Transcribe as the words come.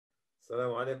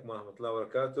Assalamu alaikum wa rahmatullahi wa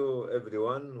barakatuh,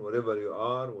 everyone, wherever you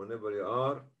are, whenever you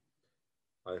are.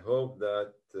 I hope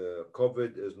that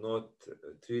COVID is not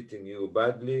treating you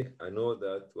badly. I know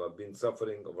that we have been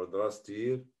suffering over the last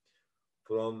year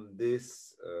from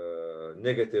this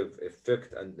negative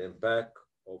effect and impact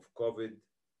of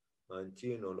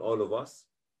COVID-19 on all of us,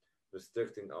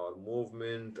 restricting our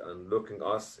movement and locking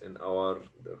us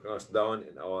down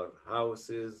in our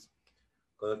houses,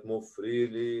 cannot move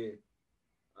freely,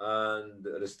 and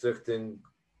restricting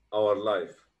our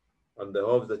life. And I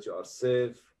hope that you are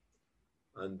safe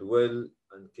and well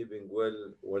and keeping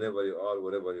well whenever you are,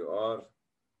 wherever you are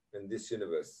in this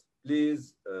universe.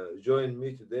 Please join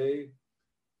me today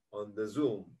on the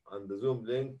Zoom, and the Zoom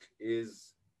link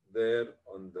is there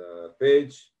on the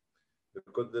page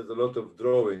because there's a lot of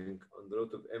drawing and a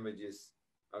lot of images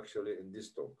actually in this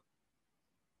talk.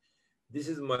 This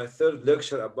is my third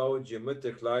lecture about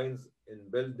geometric lines in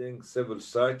building civil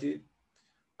society.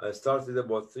 I started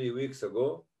about 3 weeks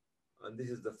ago, and this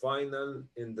is the final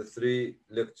in the 3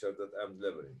 lectures that I'm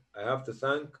delivering. I have to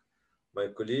thank my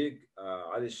colleague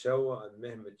Ali Shawa and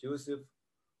Mehmet Yusuf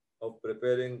of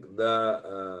preparing the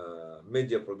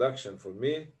media production for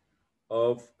me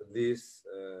of this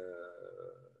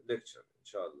lecture,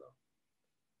 inshallah.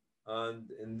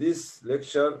 And in this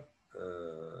lecture,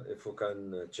 if we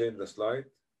can change the slide.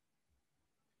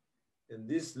 In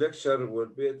this lecture,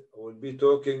 we'll be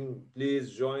talking,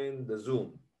 please join the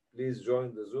Zoom. Please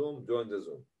join the Zoom, join the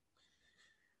Zoom.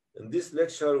 In this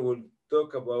lecture, we'll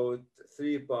talk about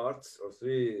 3 parts or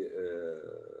 3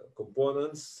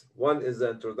 components. One is the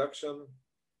introduction.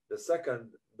 The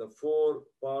second, the 4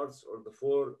 parts or the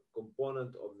 4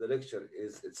 component of the lecture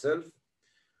is itself,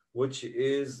 which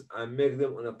is I make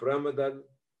them on a pyramidal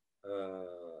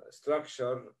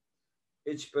structure.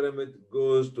 Each pyramid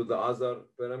goes to the other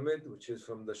pyramid, which is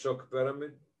from the shock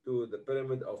pyramid to the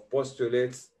pyramid of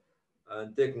postulates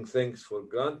and taking things for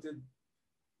granted,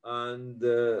 and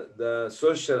the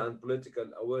social and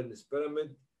political awareness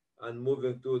pyramid, and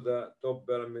moving to the top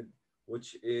pyramid,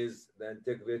 which is the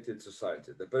integrated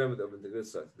society, the pyramid of integrated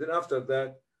society. Then after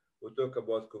that, we'll talk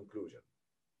about conclusion.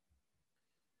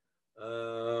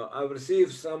 I've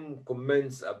received some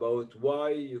comments about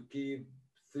why you keep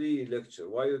 3 lectures,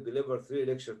 why you deliver 3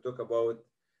 lectures, talk about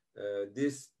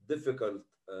this difficult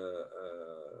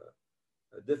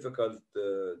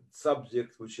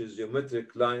subject, which is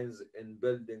geometric lines in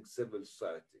building civil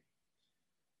society.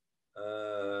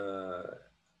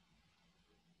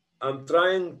 I'm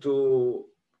trying to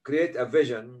create a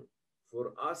vision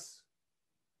for us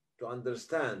to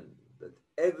understand that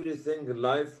everything in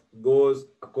life goes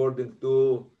according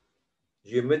to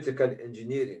geometrical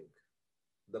engineering.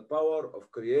 The power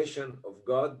of creation of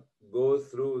God goes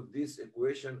through this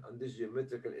equation and this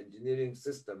geometrical engineering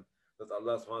system that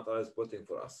Allah subhanahu wa ta'ala is putting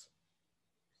for us.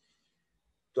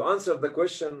 To answer the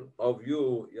question of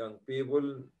you young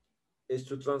people is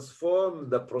to transform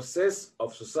the process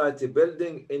of society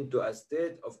building into a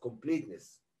state of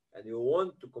completeness. And you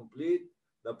want to complete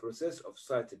the process of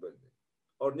society building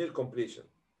or near completion.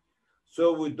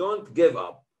 So we don't give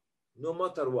up no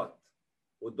matter what.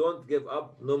 We don't give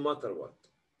up no matter what.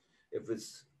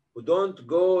 We don't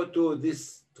go to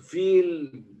this to feel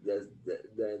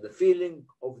the feeling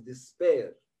of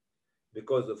despair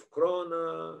because of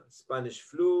Corona, Spanish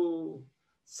flu,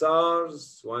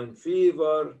 SARS, swine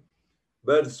fever,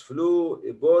 birds flu,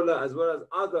 Ebola, as well as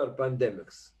other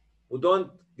pandemics. We don't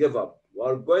give up. We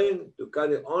are going to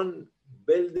carry on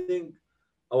building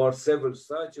our civil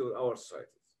society or our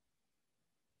societies.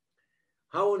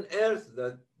 How on earth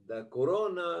that the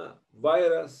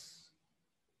coronavirus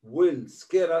will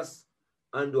scare us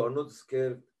and we are not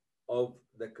scared of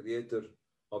the creator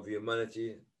of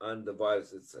humanity and the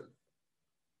virus itself?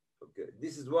 Okay,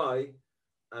 this is why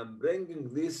I'm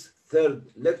bringing this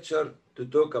 3rd lecture to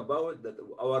talk about that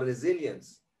our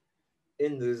resilience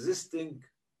in resisting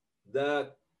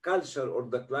the culture or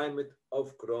the climate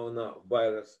of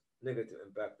coronavirus negative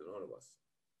impact on all of us.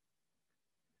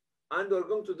 And we're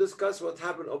going to discuss what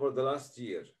happened over the last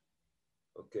year.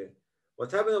 Okay.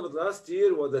 What happened over the last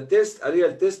year was a test, a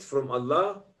real test from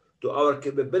Allah to our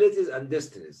capabilities and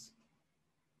destinies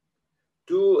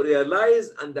to realize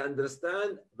and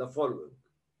understand the following.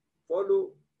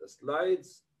 Follow the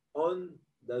slides on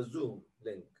the Zoom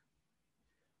link.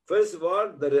 First of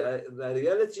all, the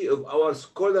reality of our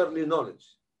scholarly knowledge.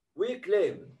 We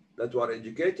claim that we are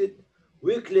educated.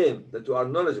 We claim that we are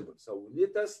knowledgeable. So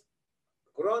let us,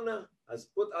 Corona has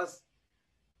put us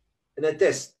in a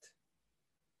test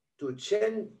to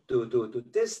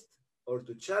test or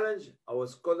to challenge our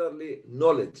scholarly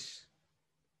knowledge.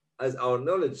 As our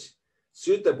knowledge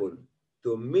suitable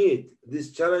to meet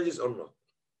these challenges or not.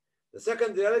 The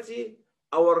second reality,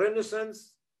 our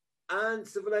renaissance and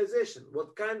civilization.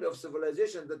 What kind of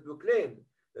civilization that we claim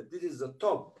that this is the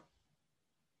top?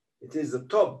 It is the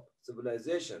top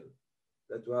civilization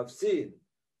that we have seen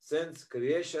since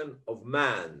creation of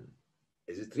man.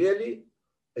 Is it really?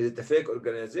 Is it a fake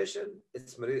organization?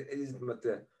 Is it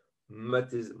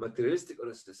materialistic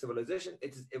or civilization?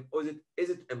 Is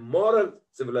it a moral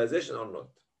civilization or not?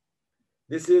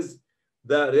 This is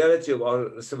the reality of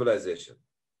our civilization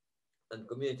and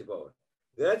community power.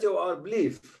 The reality of our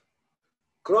belief.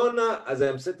 Corona, as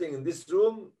I'm sitting in this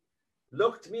room,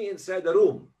 locked me inside a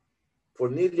room for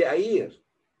nearly a year,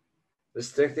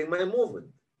 restricting my movement.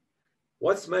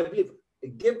 What's my belief?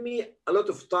 It gave me a lot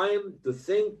of time to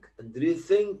think and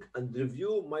rethink and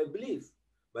review my belief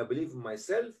in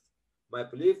myself, my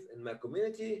belief in my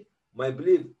community, my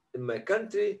belief in my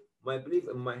country, my belief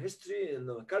in my history, in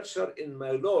my culture, in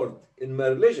my Lord, in my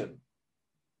religion.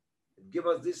 It gave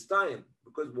us this time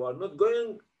because we are not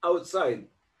going outside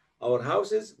our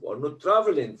houses, we are not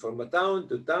traveling from a town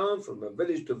to town, from a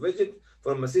village to village,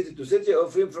 from a city to city, or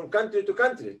from country to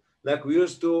country, like we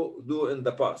used to do in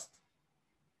the past.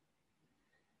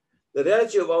 The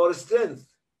reality of our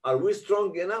strength. Are we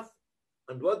strong enough?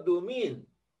 And what do we mean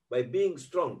by being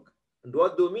strong? And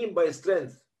what do we mean by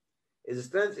strength? Is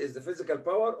strength is the physical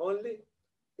power only?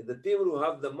 Is the people who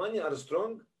have the money are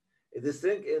strong? Is the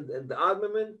strength in the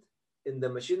armament, in the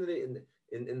machinery,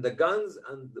 in the guns,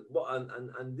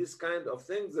 and this kind of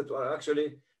things that are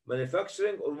actually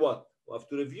manufacturing, or what? We have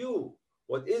to review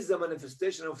what is the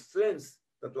manifestation of strength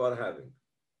that we are having.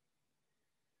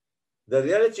 The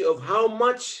reality of how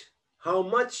much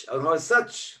or how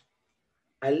such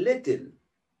a little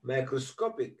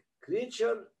microscopic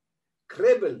creature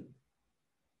crippled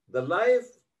the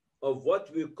life of what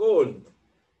we called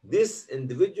this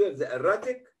individual, the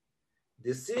erratic,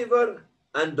 deceiver,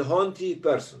 and haunty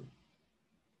person.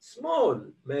 Small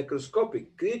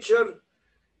microscopic creature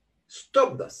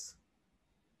stopped us.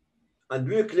 And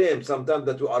we claim sometimes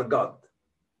that we are God.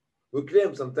 We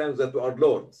claim sometimes that we are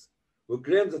lords. We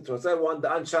claim that we want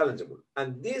the unchallengeable.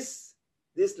 And this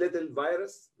little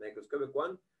virus, microscopic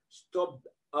one, stopped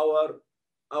our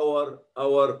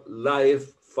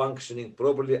life functioning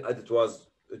properly as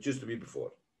it used to be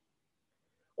before.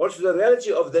 Also, the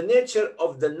reality of the nature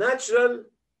of the natural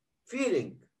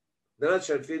feeling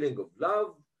of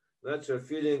love, the natural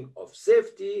feeling of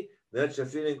safety, the natural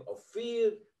feeling of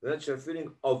fear, the natural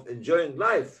feeling of enjoying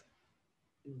life.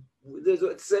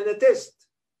 It's in a test,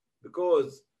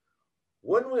 because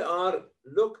when we are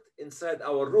looked inside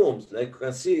our rooms, like you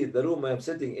can see the room I'm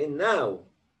sitting in now,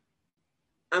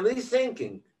 I'm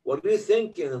rethinking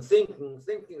and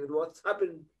thinking what's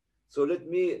happened. So let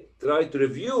me try to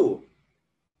review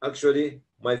actually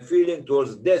my feeling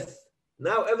towards death.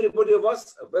 Now everyone of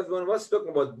us talking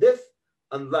about death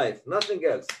and life, nothing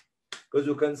else. Because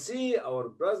you can see our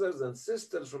brothers and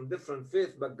sisters from different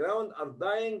faith background are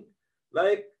dying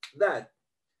like that.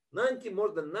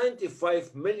 More than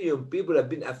 95 million people have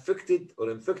been affected or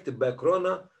infected by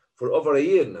corona for over a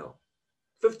year now.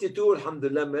 52,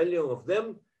 alhamdulillah, million of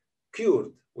them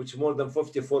cured, which is more than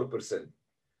 54%.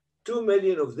 2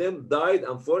 million of them died,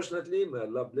 unfortunately. May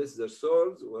Allah bless their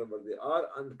souls, wherever they are,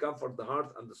 and comfort the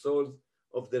heart and the souls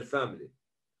of their family.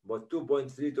 About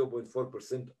 2.3,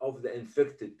 2.4% of the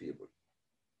infected people.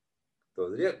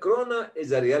 So the corona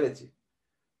is a reality.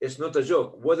 It's not a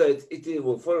joke. Whether it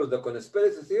will follow the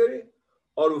conspiracy theory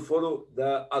or will follow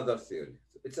the other theory.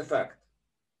 It's a fact.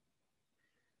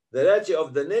 The reality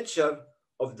of the nature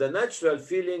of the natural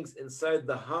feelings inside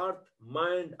the heart,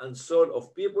 mind, and soul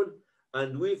of people.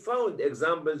 And we found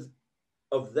examples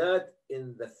of that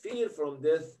in the fear from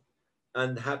death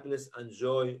and happiness and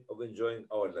joy of enjoying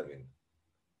our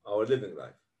living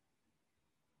life.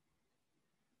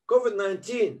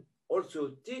 COVID-19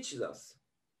 also teaches us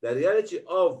the reality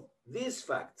of these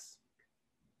facts.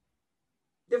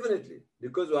 Definitely,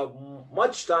 because we have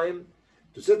much time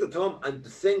to sit at home and to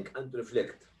think and to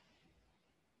reflect.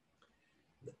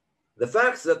 The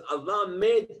facts that Allah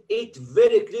made it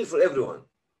very clear for everyone,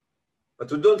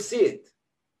 but we don't see it.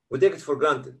 We take it for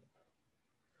granted.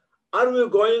 Are we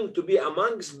going to be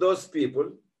amongst those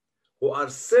people who are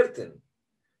certain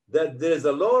that there is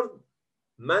a Lord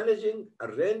managing,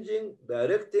 arranging,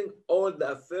 directing all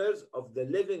the affairs of the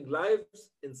living lives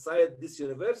inside this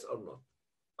universe or not?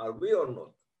 Are we or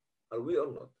not? Are we or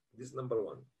not? This is number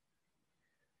one.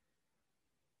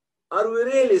 Are we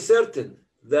really certain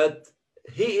that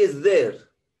He is there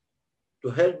to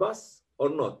help us or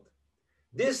not?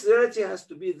 This reality has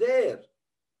to be there,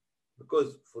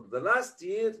 because for the last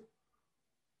year,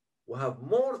 we have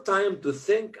more time to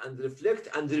think and reflect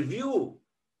and review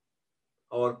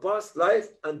our past life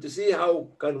and to see how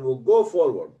can we go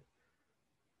forward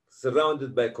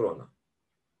surrounded by Corona.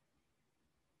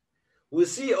 We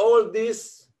see all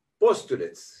these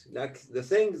postulates, like the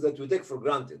things that we take for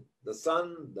granted: the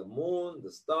sun, the moon,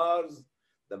 the stars,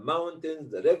 the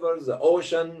mountains, the rivers, the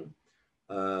ocean,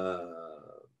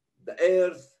 the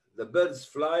earth, the birds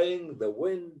flying, the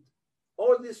wind,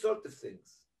 all these sort of things,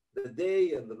 the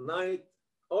day and the night,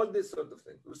 all these sort of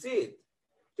things. We see it,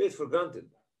 take it for granted.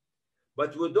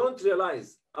 But we don't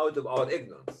realize out of our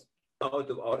ignorance,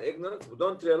 we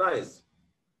don't realize,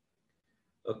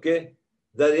 okay,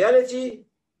 the reality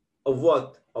of what?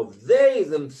 Of they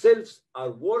themselves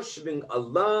are worshiping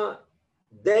Allah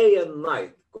day and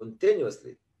night,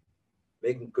 continuously,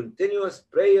 making continuous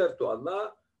prayer to Allah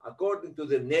according to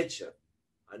their nature,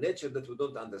 a nature that we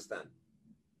don't understand,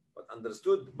 but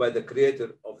understood by the creator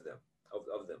of them.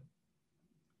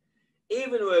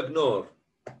 Even we ignore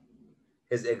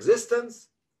his existence,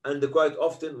 and quite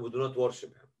often we do not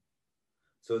worship him.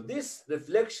 So this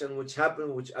reflection which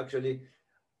happened, which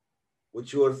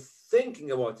you were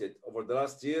thinking about it over the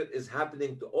last year, is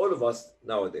happening to all of us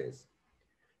nowadays.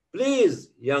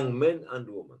 Please, young men and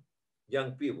women,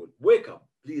 young people, wake up.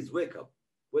 Please wake up.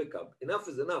 Wake up. Enough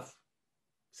is enough.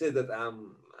 Say that I'm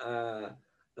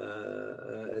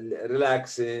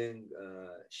relaxing,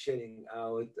 chilling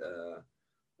out,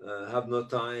 have no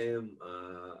time,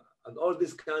 and all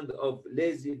this kind of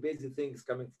lazy, busy things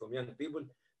coming from young people.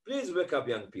 Please wake up,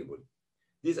 young people.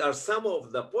 These are some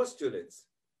of the postulates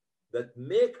that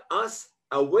make us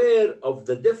aware of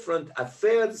the different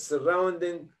affairs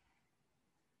surrounding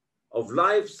of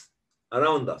lives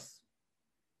around us.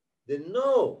 Then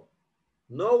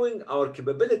knowing our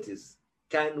capabilities,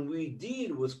 can we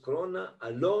deal with Corona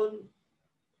alone?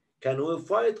 Can we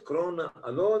fight Corona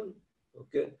alone?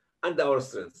 Okay, and our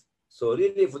strengths. So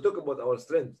really, if we talk about our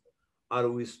strengths, are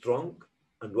we strong?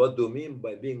 And what do we mean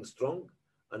by being strong?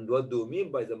 And what do we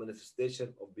mean by the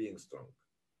manifestation of being strong?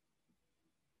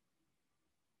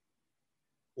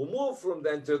 We move from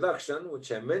the introduction,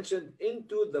 which I mentioned,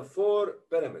 into the 4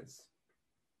 pyramids.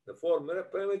 The 4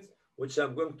 pyramids, which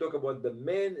I'm going to talk about the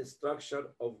main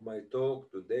structure of my talk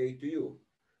today to you.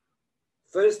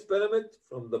 First pyramid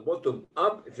from the bottom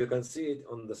up, if you can see it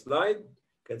on the slide,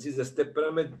 you can see the step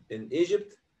pyramid in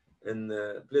Egypt, in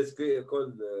a place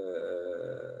called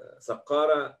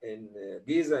Saqqara in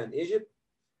Giza in Egypt.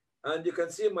 And you can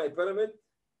see my pyramid,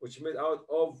 which is made out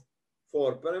of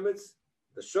 4 pyramids: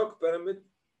 the shock pyramid,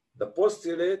 the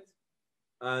postulate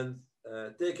and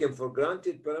taken for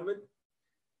granted pyramid,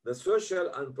 the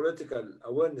social and political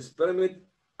awareness pyramid,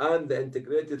 and the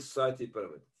integrated society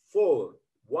pyramid. 4,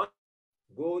 one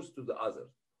goes to the other.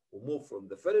 We move from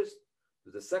the first to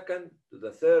the second to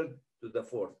the third to the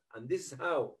fourth. And this is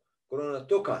how Corona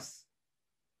took us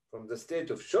from the state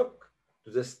of shock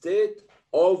to the state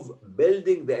of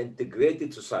building the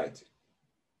integrated society.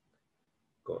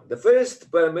 The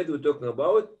first pyramid we're talking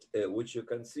about, which you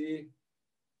can see,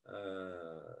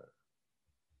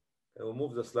 can we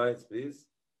move the slides, please?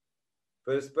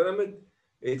 First pyramid,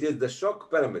 it is the shock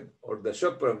pyramid, or the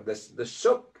shock pyramid, the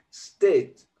shock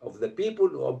state of the people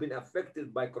who have been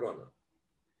affected by Corona.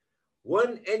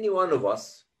 When any one of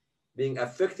us being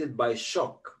affected by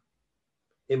shock,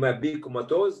 he might be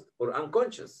comatose or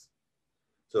unconscious.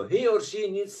 So he or she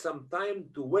needs some time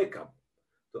to wake up.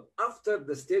 So after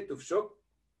the state of shock,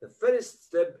 the first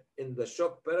step in the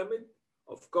shock pyramid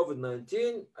of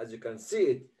COVID-19, as you can see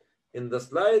it in the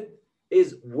slide,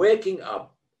 is waking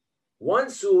up.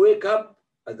 Once you wake up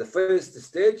at the first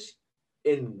stage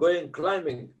in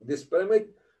climbing this pyramid,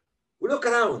 we look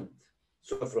around.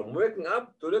 So from waking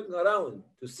up to looking around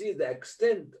to see the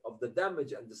extent of the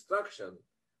damage and destruction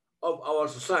of our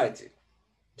society.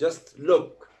 Just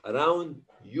look around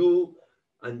you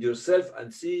and yourself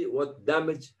and see what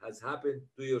damage has happened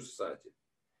to your society.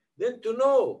 Then to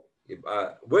know,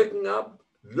 waking up,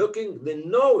 looking, then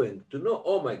knowing, to know,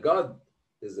 oh my God,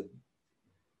 there's a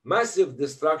massive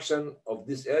destruction of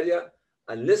this area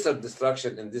and lesser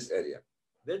destruction in this area.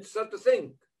 Then start to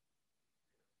think.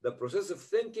 The process of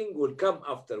thinking will come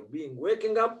after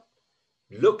waking up,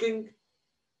 looking,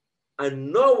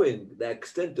 and knowing the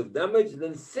extent of damage,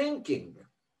 then thinking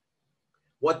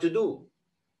what to do.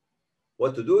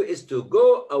 What to do is to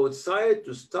go outside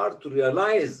to start to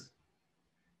realize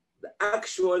the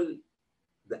actual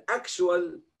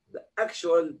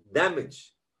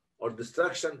damage or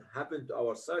destruction happened to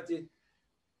our society.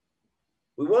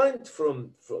 We went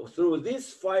through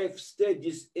these 5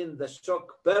 stages in the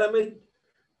shock pyramid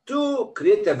to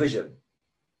create a vision.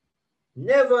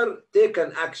 Never take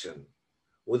an action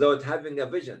without having a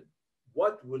vision.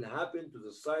 what will happen to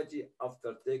the society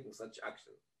after taking such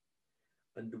action.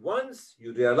 And once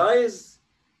you realize,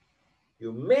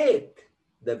 you make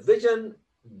the vision,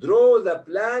 draw the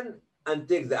plan, and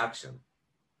take the action.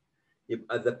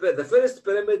 At the first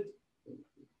pyramid,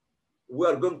 we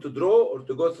are going to draw or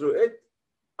to go through it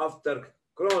after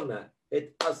Corona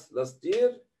hit us last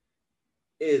year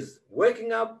is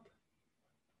waking up,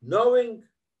 knowing,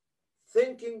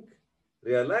 thinking,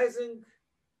 realizing,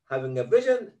 having a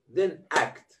vision, then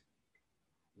act.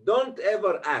 Don't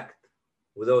ever act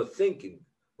without thinking,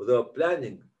 without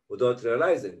planning, without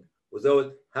realizing,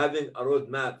 without having a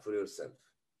roadmap for yourself.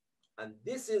 And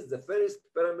this is the first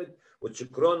pyramid which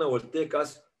Corona will take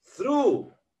us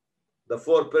through the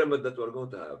 4 pyramids that we're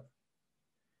going to have.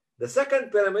 The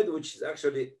second pyramid, which is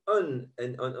actually on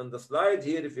the slide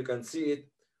here, if you can see it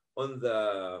on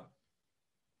the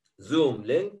Zoom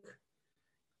link,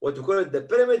 what we call it the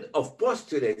pyramid of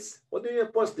postulates. What do you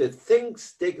mean postulate?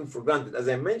 Things taken for granted. As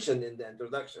I mentioned in the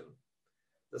introduction,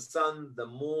 the sun, the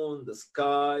moon, the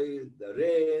sky, the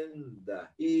rain, the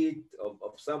heat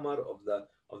of summer,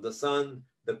 of the sun,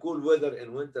 the cool weather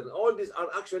in winter, all these are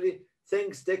actually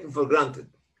things taken for granted.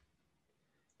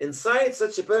 Inside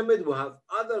such a pyramid, we have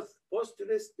other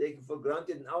postulates taken for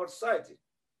granted in our society.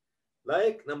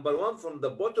 Like number 1, from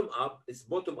the bottom up, it's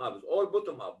bottom up, it's all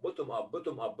bottom up, bottom up,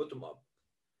 bottom up, bottom up.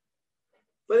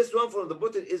 First one from the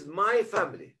bottom is my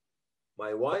family,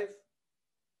 my wife,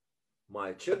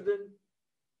 my children,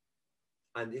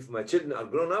 and if my children are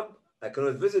grown up, I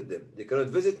cannot visit them. They cannot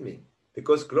visit me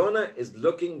because Corona is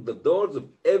locking the doors of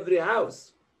every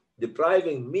house,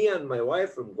 depriving me and my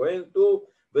wife from going to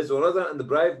visit one another and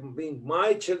depriving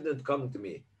my children coming to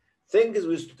me. Things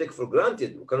we used to take for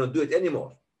granted, we cannot do it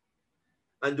anymore.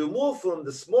 And we move from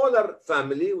the smaller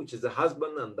family, which is the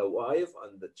husband and the wife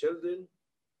and the children,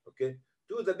 okay,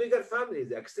 to the bigger family,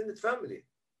 the extended family.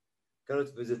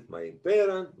 Cannot visit my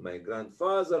parent, my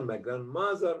grandfather, my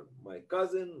grandmother, my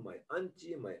cousin, my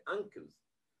auntie, my uncles.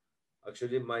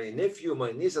 Actually, my nephew,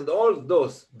 my niece, and all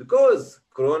those, because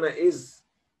Corona is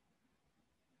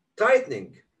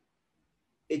tightening.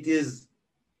 It is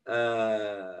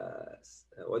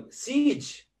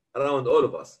siege around all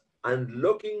of us and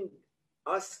looking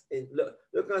us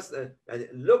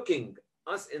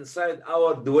inside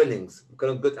our dwellings. We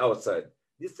cannot get outside.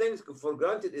 These things for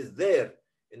granted is there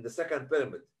in the second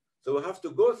pyramid. So we have to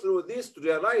go through this to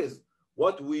realize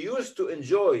what we used to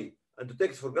enjoy and to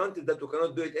take it for granted that we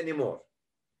cannot do it anymore.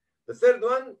 The third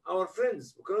one, our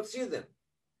friends, we cannot see them.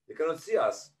 They cannot see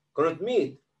us, cannot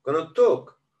meet, cannot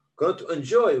talk, cannot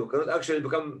enjoy, we cannot actually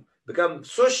become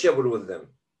sociable with them.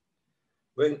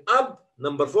 Going up,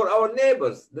 number 4, our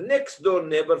neighbors. The next door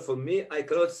neighbor for me, I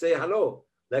cannot say hello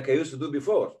like I used to do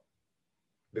before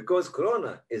because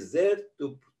Corona is there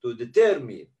to deter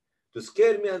me, to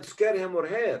scare me and scare him or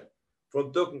her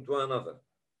from talking to one another.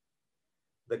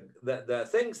 The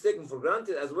things taken for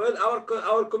granted as well,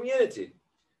 our community,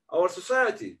 our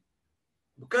society.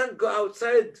 We can't go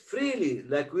outside freely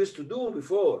like we used to do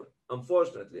before,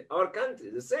 unfortunately. Our country,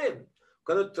 the same. We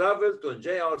cannot travel to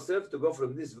enjoy ourselves, to go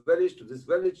from this village to this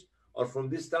village, or from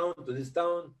this town to this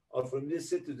town, or from this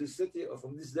city to this city, or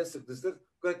from this district to this district.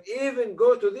 We can't even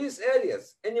go to these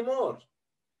areas anymore.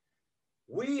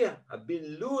 We have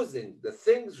been losing the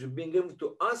things we've been given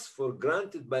to us for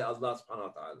granted by Allah subhanahu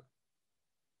wa ta'ala.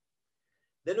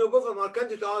 Then we go from our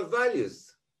country to our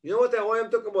values. You know why I'm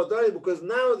talking about values? Because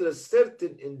now there are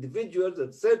certain individuals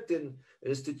and certain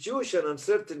institutions and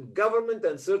certain government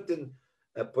and certain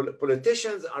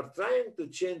politicians are trying to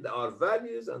change our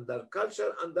values and our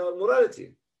culture and our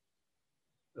morality.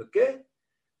 Okay?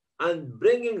 And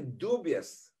bringing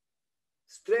dubious,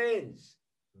 strange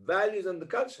values and the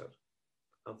culture.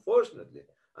 Unfortunately,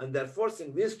 and they're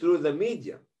forcing this through the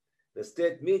media, the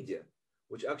state media,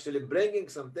 which actually bringing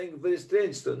something very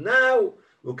strange. So now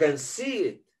we can see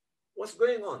it, what's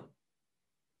going on.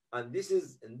 And this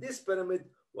is, in this pyramid,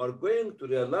 we're going to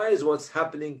realize what's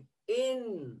happening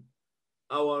in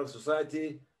our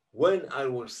society when I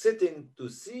was sitting to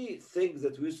see things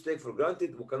that we used to take for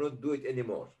granted, we cannot do it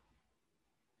anymore.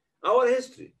 Our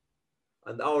history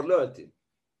and our loyalty.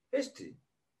 History.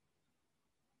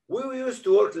 We used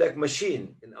to work like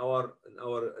machine in our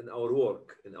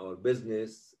work, in our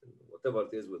business, whatever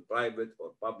it is, with private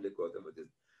or public, whatever it is.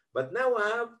 But now we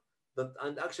have that,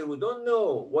 and actually we don't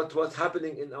know what's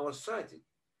happening in our society.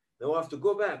 Now we have to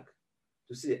go back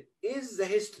to see, is the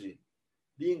history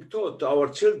being taught to our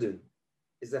children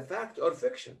is a fact or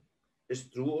fiction? Is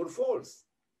true or false?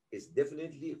 It's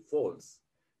definitely false.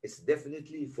 It's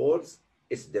definitely false.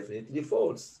 It's definitely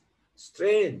false.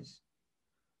 Strange.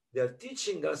 They are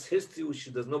teaching us history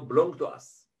which does not belong to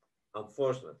us,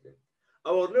 unfortunately.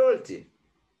 Our loyalty.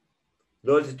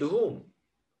 Loyalty to whom?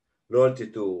 Loyalty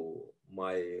to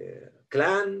my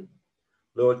clan,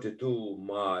 loyalty to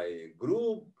my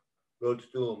group, loyalty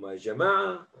to my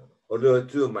jama'ah, or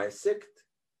loyalty to my sect,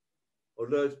 or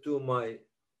loyalty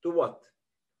to what?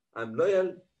 I'm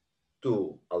loyal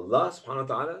to Allah subhanahu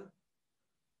wa ta'ala,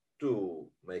 to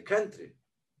my country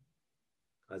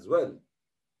as well,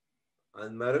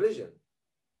 and my religion.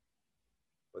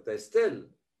 But I still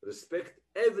respect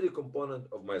every component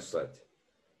of my society.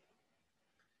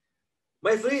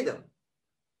 My freedom,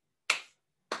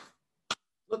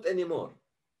 not anymore.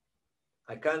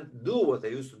 I can't do what I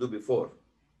used to do before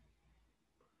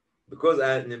because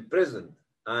I am imprisoned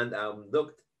and I'm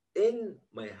locked in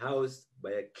my house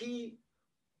by a key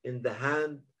in the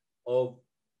hand of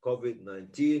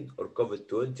COVID-19 or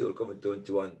COVID-20 or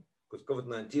COVID-21. Because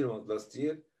COVID-19 was last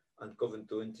year and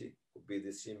COVID-20 could be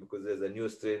this year because there's a new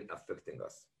strain affecting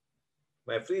us.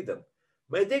 My freedom,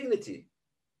 my dignity.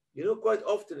 You know, quite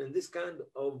often in this kind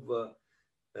of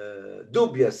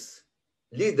dubious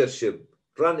leadership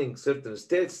running certain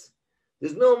states,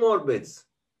 there's no more beds.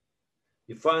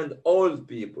 You find old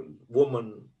people,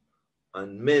 women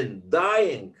and men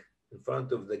dying in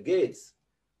front of the gates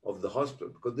of the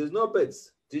hospital because there's no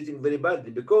beds, treating very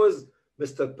badly because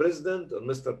Mr. President or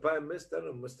Mr. Prime Minister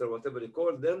or Mr. whatever you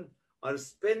call them are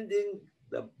spending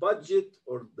the budget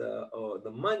or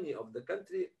the money of the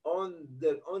country on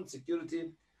their own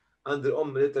security and their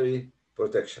own military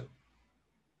protection.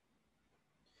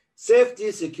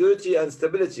 Safety, security, and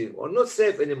stability are not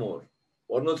safe anymore,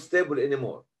 or not stable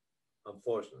anymore,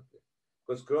 unfortunately,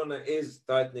 because Corona is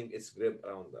tightening its grip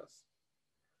around us.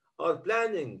 Our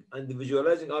planning and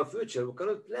visualizing our future, we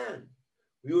cannot plan.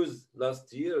 We used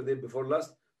last year or the day before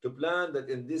last to plan that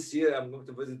in this year I'm going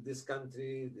to visit this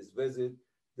country, this visit,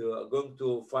 going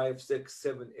to 5, 6,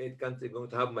 7, 8 countries, going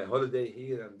to have my holiday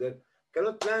here and there.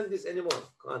 Cannot plan this anymore.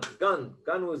 Gone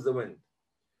with the wind.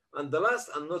 And the last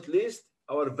and not least,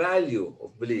 our value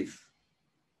of belief.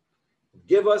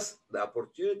 Give us the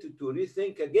opportunity to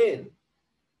rethink again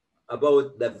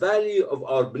about the value of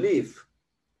our belief,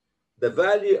 the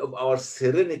value of our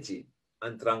serenity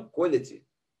and tranquility.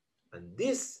 And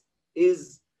this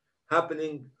is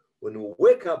happening when we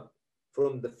wake up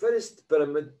from the first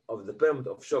pyramid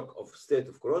of shock of state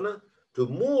of Corona to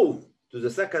move to the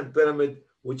second pyramid,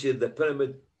 which is the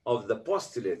pyramid of the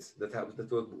postulates that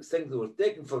were things that were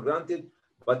taken for granted,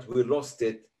 but we lost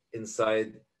it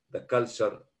inside the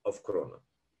culture of Corona.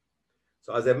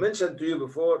 So as I mentioned to you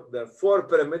before, there are 4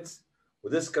 pyramids. We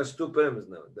discussed 2 pyramids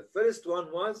now. The first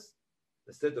one was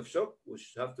the state of shock,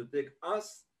 which have to take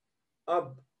us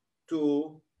up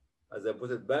to, as I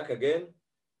put it back again,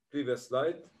 previous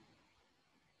slide.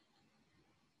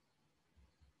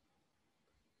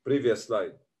 Previous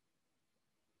slide.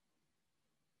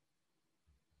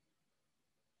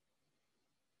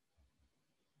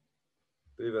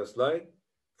 Previous slide.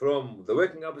 From the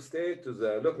waking up state to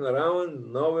the looking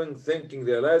around, knowing, thinking,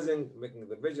 realizing, making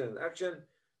the vision and action,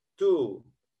 to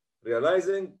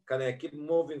realizing. Can I keep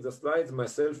moving the slides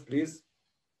myself, please?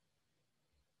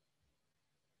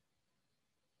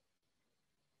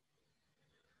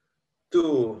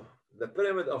 To the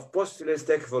pyramid of postulates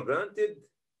taken for granted,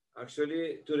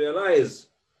 actually to realize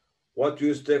what you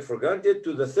used to take for granted,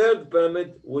 to the third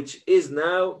pyramid, which is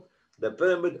now the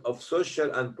pyramid of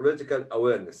social and political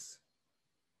awareness.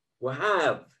 We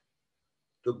have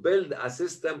to build a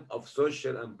system of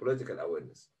social and political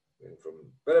awareness.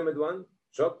 From pyramid 1,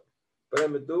 shock.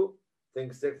 Pyramid 2,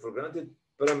 things taken for granted.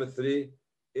 Pyramid 3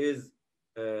 is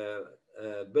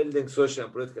building social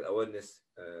and political awareness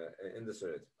in the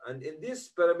society. And in this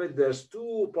pyramid, there's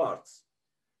 2 parts.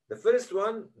 The first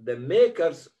one, the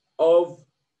makers of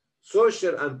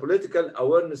social and political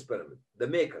awareness pyramid, the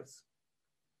makers,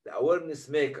 the awareness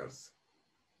makers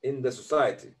in the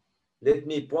society. Let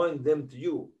me point them to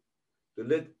you, to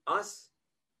let us,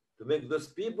 to make those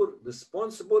people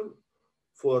responsible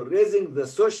for raising the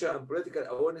social and political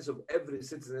awareness of every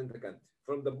citizen in the country.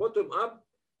 From the bottom up,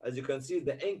 as you can see,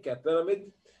 the Inca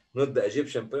pyramid, not the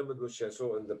Egyptian pyramid, which I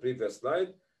saw in the previous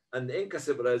slide. And the Inca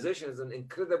civilization is an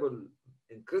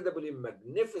incredibly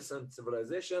magnificent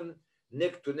civilization,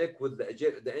 neck to neck with the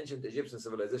ancient Egyptian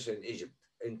civilization in Egypt.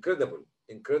 Incredible.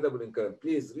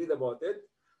 Please read about it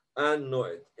and know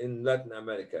it in Latin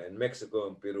America, in Mexico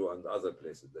and Peru and other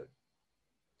places there.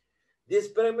 These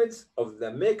pyramids of the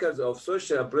makers of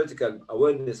social and political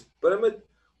awareness pyramid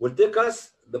will take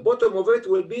us, the bottom of it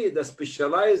will be the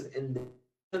specialized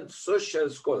independent social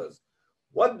scholars.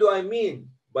 What do I mean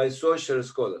by social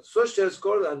scholars? Social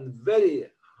scholars and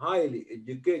very highly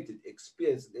educated,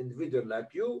 experienced individuals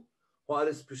like you who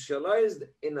are specialized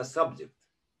in a subject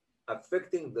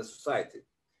affecting the society,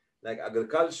 like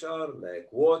agriculture, like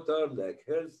water, like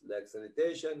health, like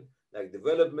sanitation, like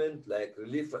development, like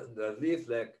relief,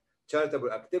 like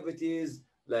charitable activities,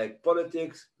 like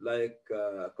politics, like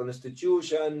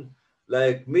constitution,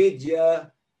 like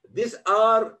media. These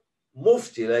are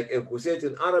mufti, like if we say it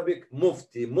in Arabic,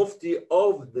 mufti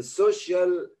of the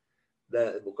social,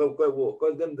 we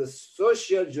call them the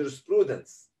social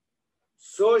jurisprudence.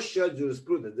 Social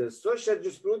jurisprudence. The social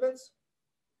jurisprudence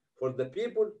for the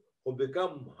people who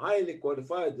become highly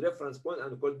qualified reference point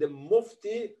and call them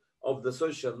mufti of the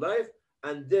social life.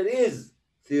 And there is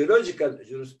theological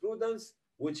jurisprudence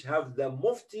which have the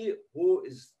mufti who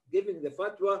is giving the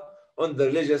fatwa on the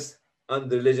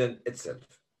religion itself.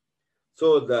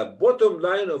 So the bottom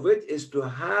line of it is to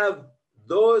have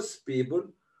those people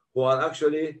who are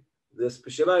actually the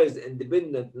specialized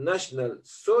independent national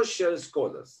social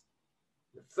scholars,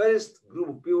 the first group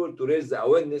of people to raise the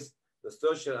awareness, the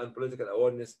social and political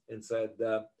awareness inside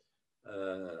the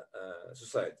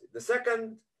society. The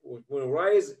second will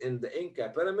rise in the Inca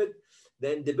pyramid,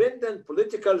 the independent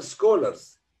political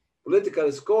scholars.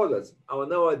 Political scholars.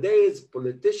 Nowadays,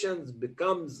 politicians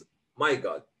becomes, my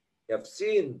God, you have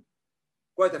seen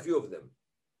quite a few of them.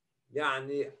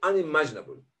 يعني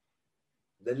unimaginable.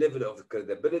 The level of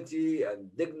credibility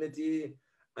and dignity,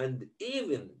 and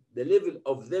even the level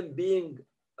of them being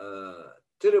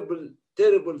terrible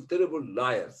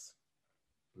liars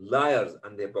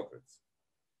and hypocrites.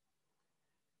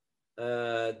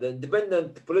 The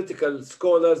independent political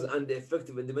scholars and the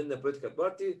effective independent political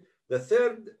party. The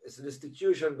third is an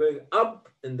institution going up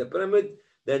in the pyramid,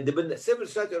 the independent civil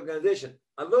society organization.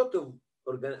 A lot of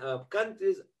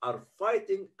countries are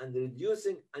fighting and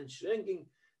reducing and shrinking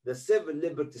the civil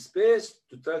liberty space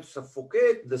to try to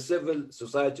suffocate the civil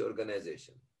society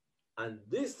organization. And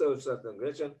this civil society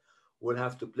organization will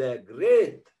have to play a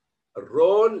great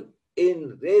role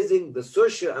in raising the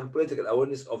social and political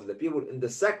awareness of the people in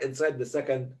inside the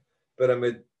second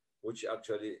pyramid, which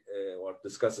actually we're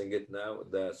discussing it now,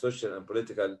 the social and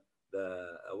political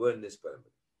awareness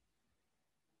pyramid.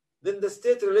 Then the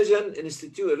state religion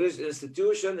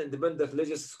institution, independent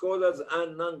religious scholars,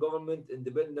 and non-government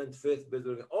independent faith-based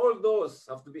organizations. All those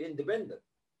have to be independent.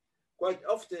 Quite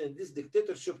often in these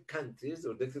dictatorship countries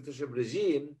or dictatorship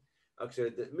regime,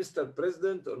 actually Mr.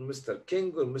 President or Mr.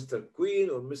 King or Mr. Queen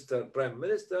or Mr. Prime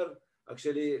Minister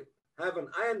actually have an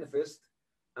iron fist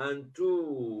and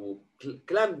to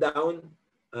clamp down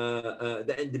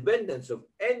the independence of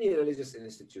any religious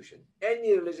institution,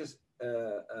 any religious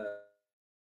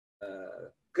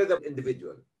credible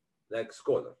individual, like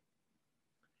scholar.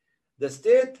 The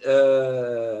state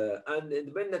and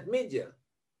independent media.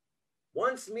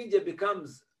 Once media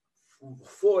becomes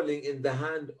falling in the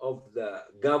hand of the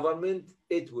government,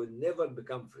 it will never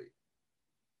become free.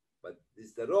 But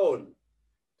it's the role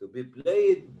to be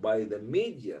played by the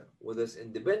media, whether it's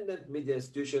independent media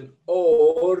institution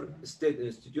or state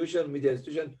institution, media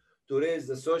institution, to raise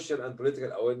the social and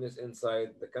political awareness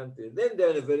inside the country. Then the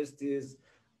universities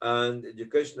and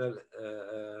educational,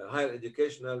 higher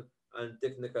educational and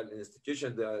technical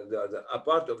institutions, they are a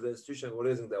part of the institution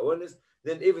raising the awareness.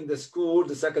 Then even the school,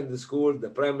 the secondary school, the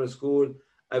primary school,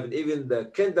 even the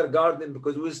kindergarten,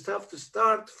 because we have to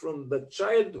start from the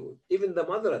childhood, even the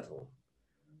mother at home,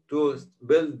 to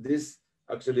build this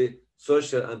actually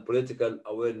social and political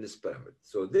awareness pyramid.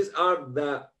 So these are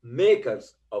the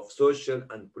makers of social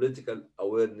and political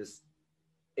awareness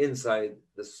inside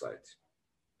the society.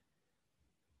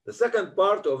 The second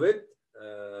part of it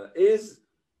is,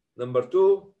 number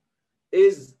two,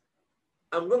 is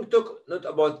I'm going to talk not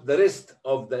about the rest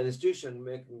of the institution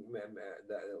making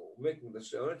the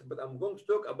show, but I'm going to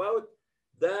talk about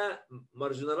the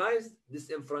marginalized,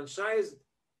 disenfranchised,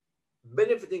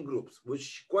 benefiting groups,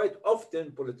 which quite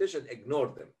often politicians ignore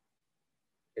them,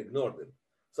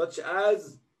 such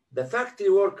as the factory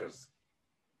workers,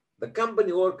 the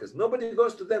company workers. Nobody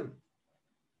goes to them,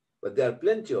 but there are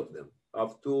plenty of them.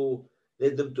 Have to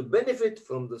let them to benefit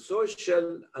from the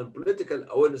social and political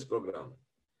awareness program.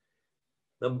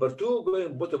 Number two,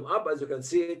 going bottom up, as you can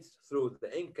see it through the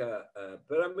Inca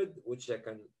pyramid, which I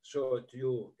can show it to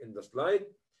you in the slide.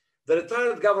 The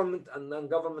retired government and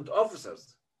non-government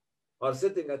officers are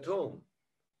sitting at home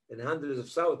in hundreds of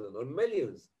thousands or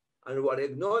millions, and who are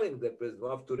ignoring the president. We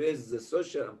have to raise the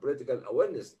social and political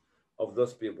awareness of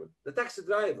those people. The taxi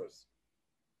drivers.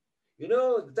 You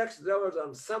know, the taxi drivers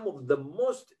are some of the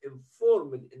most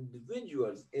informed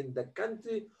individuals in the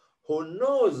country who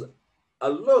knows a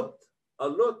lot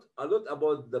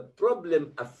about the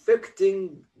problem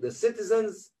affecting the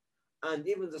citizens and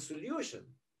even the solution.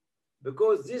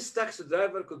 Because this taxi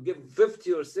driver could give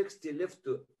 50 or 60 lift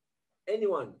to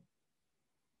anyone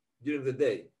during the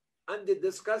day, and they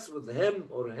discuss with him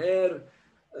or her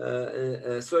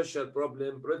social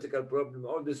problem, political problem,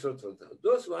 all these sorts of things.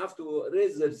 Those who have to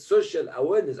raise their social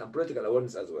awareness and political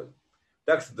awareness as well.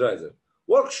 Taxi driver,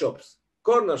 workshops,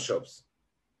 corner shops,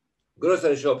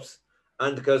 grocery shops,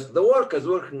 and because the workers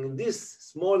working in these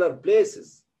smaller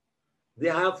places, they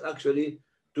have actually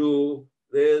to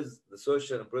raise the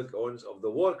social and political awareness of the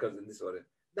workers in this area.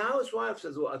 The housewives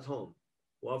as well at home,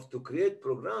 who have to create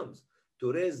programs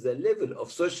to raise the level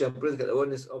of social and political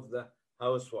awareness of the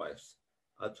housewives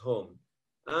at home.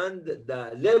 And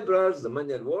the laborers, the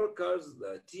manual workers,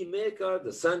 the tea maker,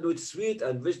 the sandwich sweet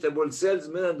and vegetable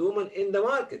salesmen and women in the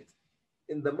market.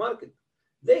 In the market,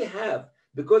 they have,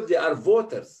 because they are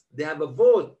voters, they have a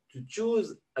vote to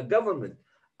choose a government,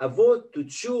 a vote to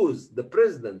choose the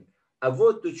president, a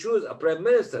vote to choose a prime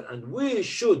minister. And we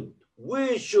should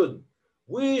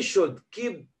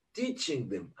keep teaching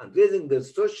them and raising their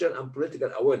social and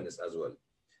political awareness as well.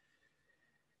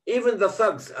 Even the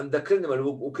thugs and the criminal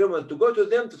to go to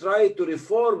them to try to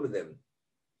reform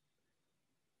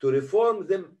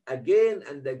them again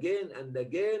and again and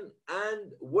again,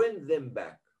 and win them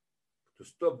back, to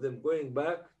stop them going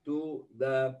back to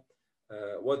the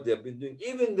what they have been doing.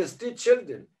 Even the street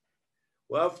children,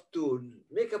 we have to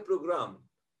make a program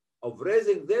of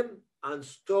raising them and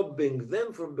stopping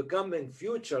them from becoming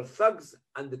future thugs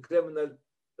and the criminal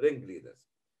ringleaders.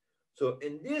 So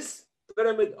in this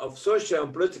pyramid of social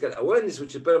and political awareness,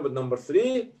 which is pyramid number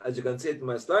 3, as you can see in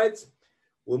my slides,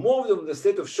 we moved from the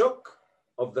state of shock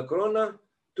of the corona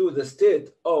to the state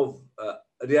of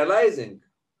realizing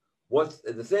what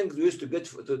the things we used to get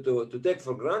to take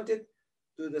for granted,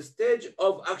 to the stage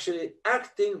of actually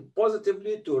acting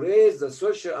positively to raise the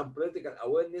social and political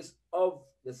awareness of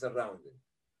the surrounding,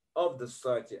 of the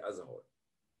society as a whole.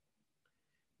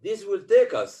 This will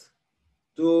take us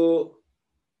to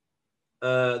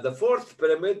the 4th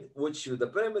pyramid, which is the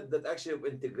pyramid that actually of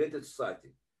integrated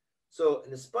society. So,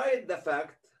 in spite of the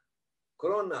fact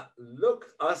Corona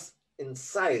looked us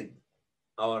inside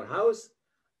our house,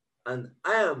 and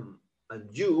I am and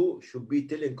you should be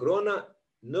telling Corona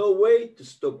no way to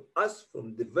stop us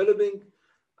from developing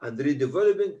and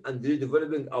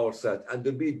redeveloping ourselves, and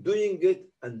to be doing it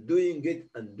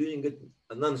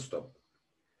non-stop.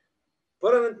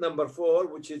 Pyramid number 4,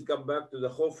 which is come back to the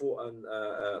Khufu and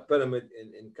pyramid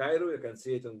in Cairo, you can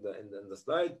see it in the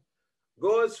slide,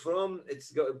 goes from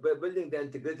building the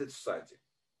integrated society.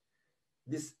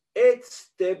 This 8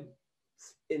 steps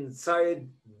inside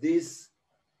this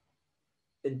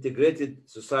integrated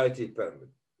society pyramid.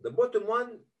 The bottom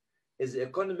one is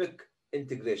economic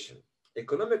integration.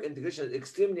 Economic integration is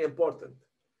extremely important.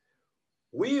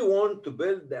 We want to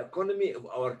build the economy of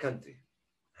our country.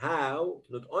 How?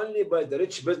 Not only by the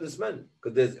rich businessmen,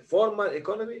 because there's formal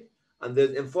economy and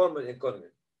there's informal economy.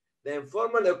 The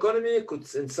informal economy could,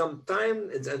 in some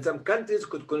countries,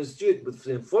 could constitute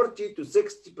between 40 to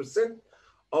 60%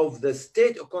 of the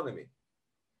state economy.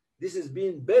 This is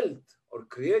being built or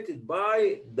created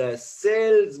by the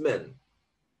salesmen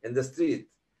in the street,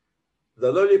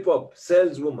 the lollipop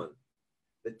saleswoman,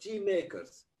 the tea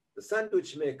makers, the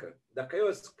sandwich maker, the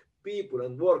kiosk people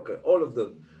and worker, all of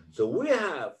them. So we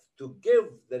have to give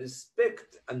the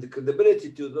respect and the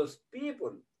credibility to those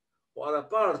people who are a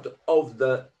part of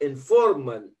the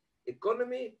informal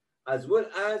economy, as well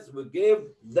as we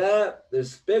give the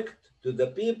respect to the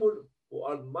people who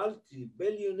are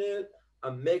multi-billionaire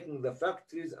and making the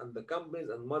factories and the companies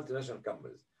and multinational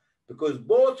companies, because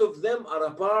both of them are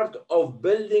a part of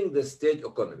building the state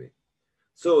economy.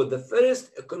 So the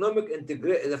first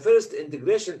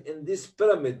integration in this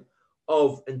pyramid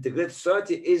of integrated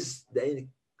society is the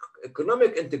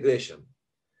economic integration,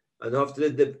 and you have to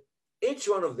let each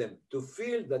one of them to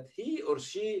feel that he or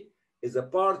she is a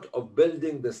part of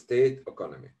building the state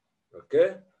economy.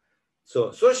 Okay,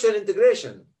 so social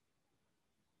integration.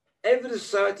 Every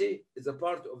society is a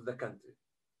part of the country.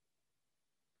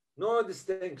 No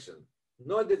distinction,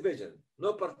 no division,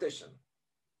 no partition.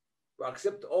 To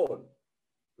accept all,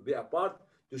 to be a part,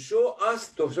 to show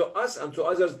us and to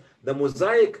others the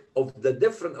mosaic of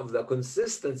the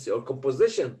consistency or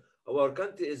composition of our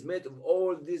country is made of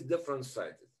all these different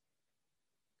societies.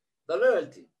 The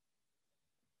loyalty.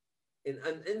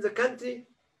 In the country,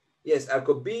 yes, I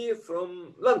could be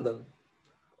from London,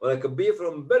 or I could be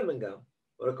from Birmingham,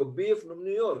 or I could be from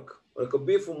New York, or I could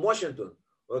be from Washington,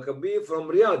 or I could be from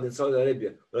Riyadh in Saudi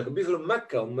Arabia, or I could be from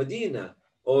Mecca or Medina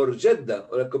or Jeddah,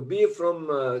 or I could be from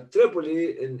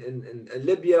Tripoli in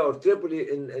Libya, or Tripoli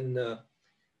in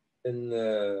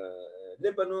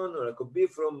Lebanon, or I could be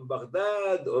from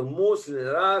Baghdad or Mosul in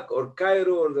Iraq, or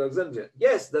Cairo or Alexandria.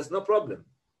 Yes, that's no problem.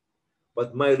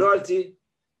 But my loyalty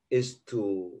is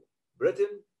to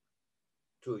Britain,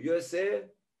 to USA,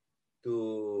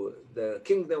 to the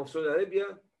Kingdom of Saudi Arabia,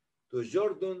 to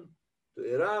Jordan,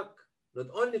 to Iraq, not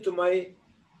only to my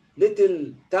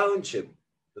little township,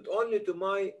 not only to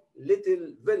my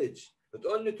little village, not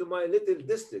only to my little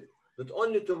district, not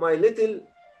only to my little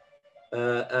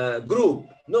group,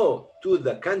 no, to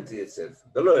the country itself,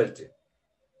 the loyalty.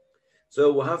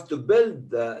 So we have to build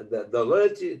the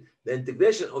loyalty, the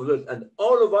integration of loyalty, and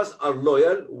all of us are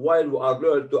loyal. While we are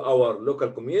loyal to our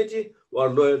local community, we are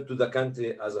loyal to the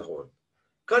country as a whole.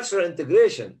 Cultural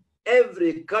integration,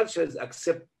 every culture is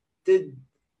accepted,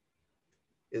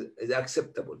 is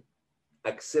acceptable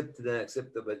and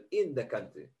acceptable in the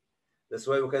country. That's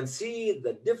why we can see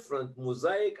the different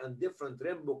mosaic and different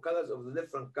rainbow colors of the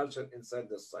different culture inside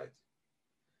the society.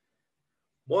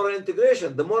 Moral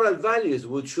integration, the moral values,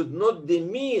 which should not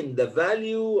demean the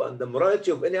value and the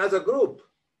morality of any other group.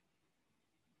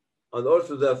 And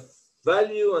also the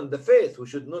value and the faith, we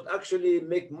should not actually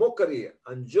make mockery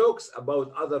and jokes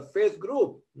about other faith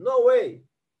group. No way,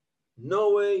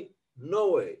 no way,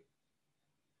 no way.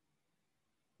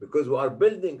 Because we are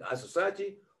building a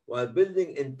society, we are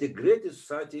building integrated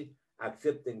society,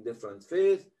 accepting different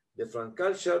faith, different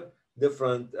culture,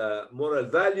 different moral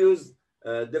values,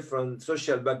 different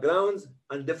social backgrounds,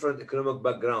 and different economic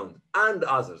background, and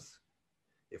others.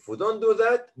 If we don't do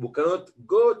that, we cannot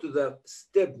go to the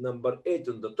step number 8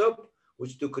 on the top,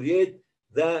 which to create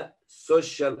the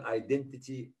social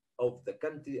identity of the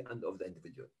country and of the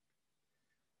individual.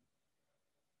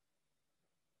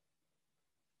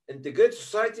 Integrated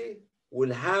society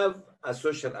will have a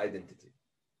social identity.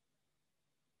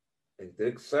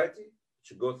 Integrated society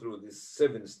should go through these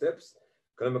 7 steps: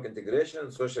 economic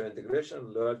integration, social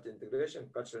integration, loyalty integration,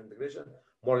 cultural integration,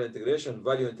 moral integration,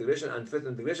 value integration, and faith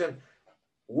integration.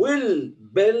 Will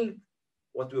build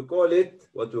what we call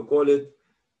it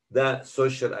the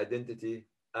social identity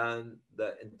and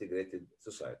the integrated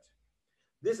society.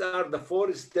 These are the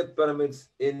 4-step pyramids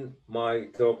in my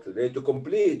talk today to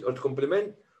complete or to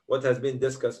complement what has been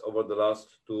discussed over the last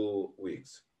 2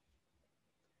 weeks.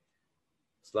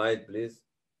 Slide, please.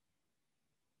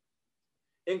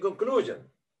 In conclusion,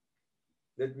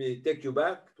 let me take you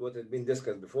back to what had been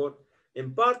discussed before.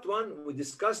 In part 1, we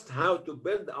discussed how to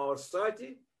build our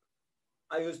society.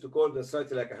 I used to call the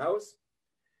society like a house,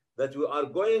 that we are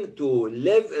going to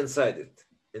live inside it.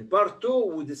 In part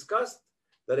 2, we discussed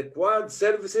the required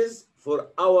services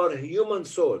for our human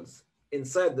souls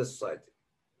inside the society.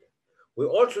 We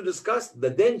also discussed the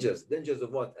dangers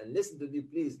of what? And listen to me,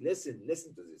 please, listen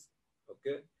to this,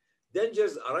 okay?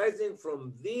 Dangers arising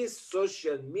from these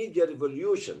social media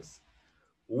revolutions,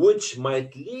 which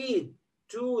might lead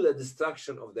to the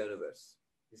destruction of the universe.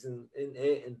 This is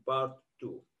in part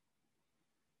 2.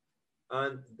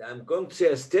 And I'm going to say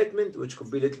a statement which could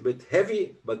be a little bit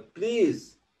heavy, but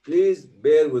please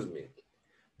bear with me.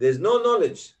 There's no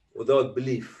knowledge without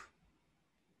belief,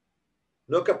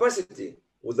 no capacity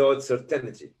without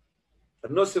certainty,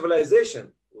 and no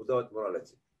civilization without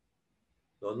morality.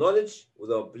 No knowledge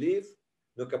without belief,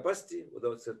 no capacity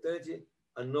without certainty,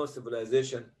 and no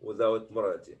civilization without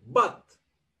morality. But,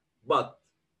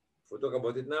 if we talk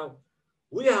about it now,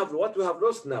 we have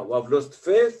lost now. We have lost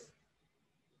faith,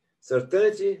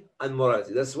 certainty, and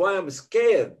morality. That's why I'm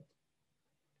scared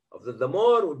of that. The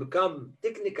more we become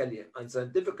technically and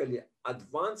scientifically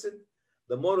advanced,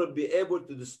 the more we'll be able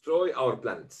to destroy our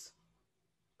planets.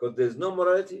 Because there's no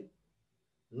morality,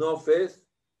 no faith,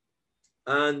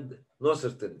 and no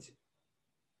certainty.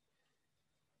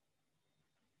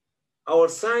 Our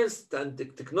science and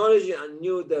technology and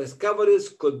new discoveries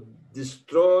could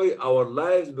destroy our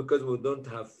lives because we don't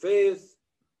have faith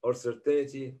or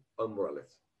certainty or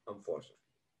morality, unfortunately.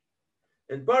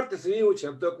 In part 3, which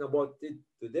I'm talking about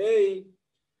today,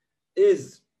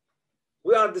 is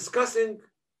we are discussing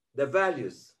the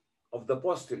values of the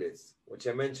postulates, which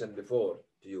I mentioned before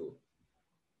to you,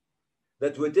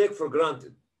 that we take for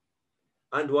granted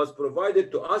and was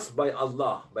provided to us by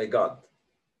Allah, by God.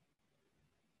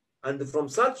 And from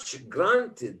such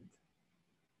granted,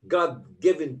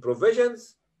 God-given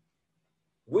provisions,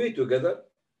 we together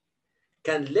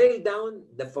can lay down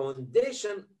the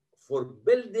foundation for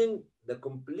building the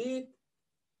complete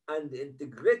and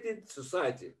integrated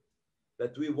society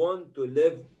that we want to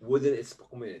live within its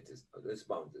communities, its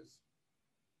boundaries.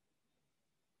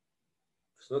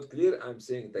 If it's not clear, I'm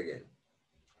saying it again.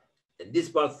 In this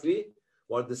part 3,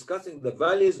 we're discussing the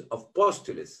values of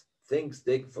postulates, things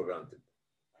taken for granted,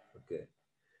 okay,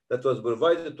 that was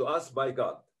provided to us by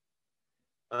God.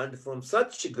 And from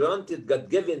such granted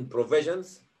God-given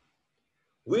provisions,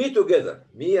 we together,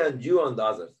 me and you and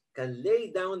others, can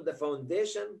lay down the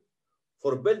foundation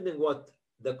for building what?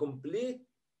 The complete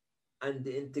and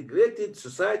the integrated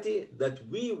society that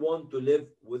we want to live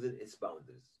within its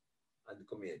boundaries and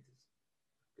communities.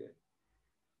 Okay.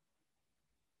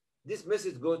 This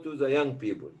message goes to the young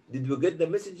people. Did you get the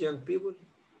message, young people?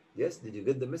 Yes, did you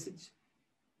get the message?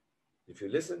 If you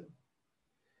listen.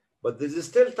 But there is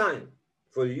still time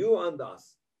for you and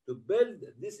us to build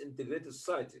this integrated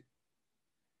society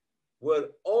where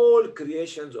all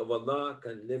creations of Allah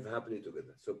can live happily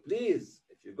together. So please,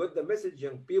 if you got the message,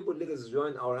 young people, let us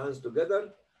join our hands together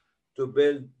to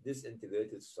build this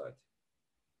integrated society.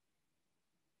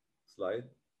 Slide.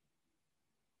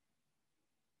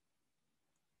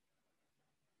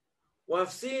 We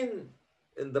have seen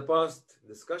in the past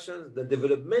discussions the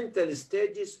developmental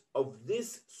stages of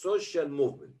this social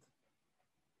movement.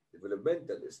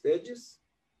 Developmental stages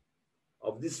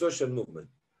of this social movement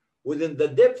within the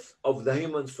depth of the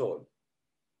human soul,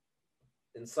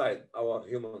 inside our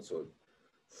human soul,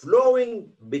 flowing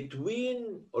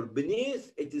between or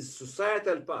beneath it is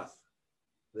societal path.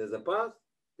 There's a path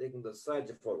taking the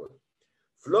society forward.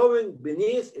 Flowing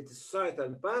beneath it is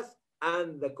societal path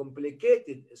and the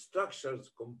complicated structures,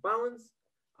 compounds,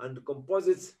 and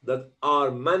composites that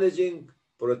are managing,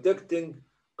 protecting,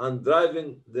 and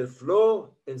driving their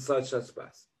flow in such a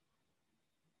path.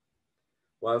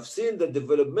 We have seen the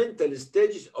developmental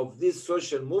stages of this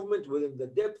social movement within the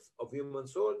depth of human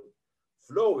soul,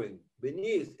 flowing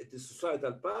beneath its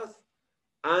societal path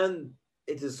and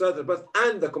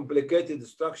the complicated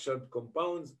structured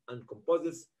compounds and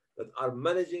composites that are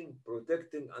managing,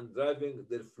 protecting, and driving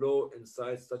their flow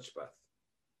inside such path.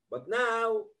 But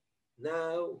now,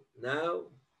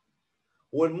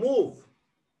 we'll move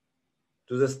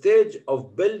to the stage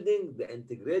of building the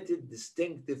integrated,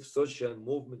 distinctive social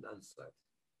movement and society.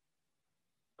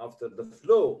 After the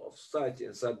flow of society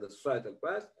inside the societal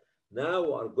path, now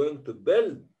we are going to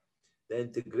build the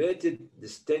integrated,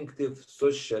 distinctive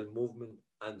social movement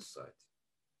and society.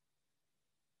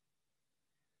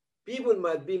 People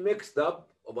might be mixed up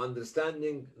of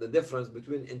understanding the difference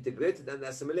between integrated and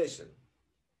assimilation.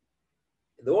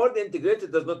 The word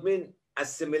integrated does not mean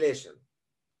assimilation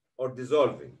or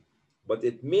dissolving, but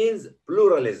it means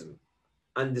pluralism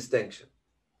and distinction.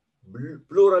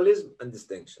 Pluralism and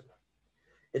distinction.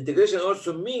 Integration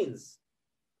also means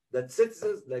that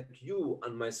citizens like you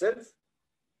and myself,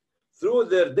 through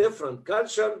their different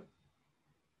culture,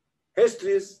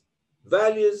 histories,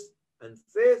 values, and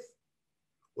faith,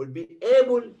 will be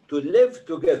able to live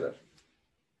together,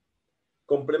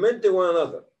 complementing one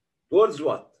another. Towards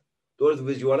what? Towards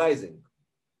visualizing.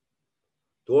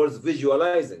 Towards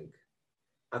visualizing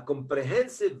a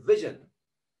comprehensive vision.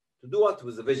 To do what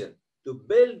with the vision? To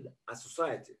build a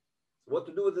society. So what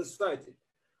to do with the society?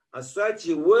 A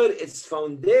society where its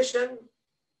foundation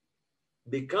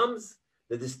becomes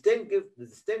the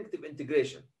distinctive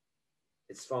integration.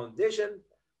 Its foundation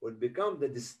will become the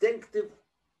distinctive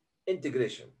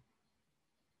integration.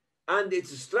 And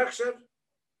its structure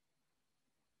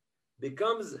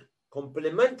becomes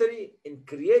complementary in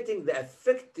creating the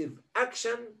effective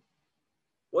action.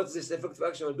 What's this effective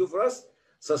action will do for us?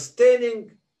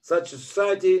 Sustaining such a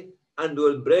society and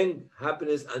will bring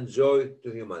happiness and joy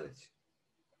to humanity.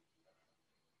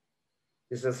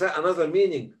 This is another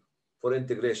meaning for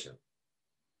integration.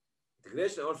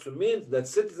 Integration also means that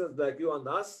citizens like you and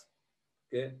us,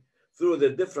 okay, through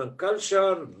their different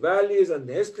culture, values, and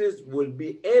histories, will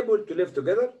be able to live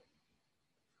together,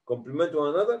 complement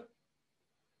one another,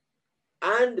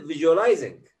 and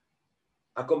visualizing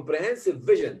a comprehensive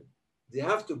vision. They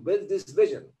have to build this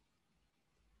vision.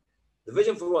 The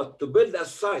vision for what? To build a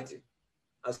society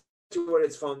where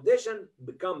its foundation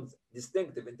becomes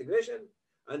distinctive integration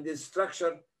and its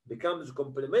structure becomes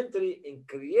complementary in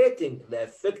creating the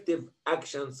effective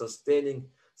action sustaining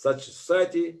such a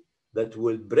society that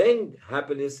will bring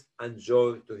happiness and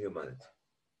joy to humanity.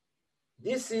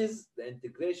 This is the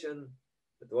integration,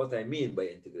 that's what I mean by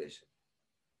integration.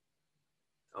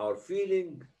 Our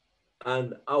feeling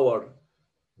and our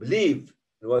belief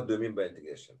in what do you mean by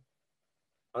integration.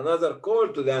 Another call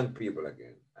to the young people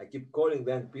again. I keep calling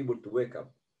the young people to wake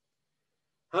up.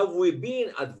 Have we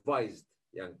been advised,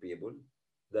 young people,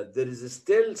 that there is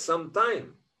still some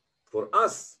time for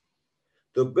us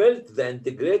to build the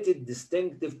integrated,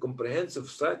 distinctive, comprehensive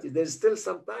society? There's still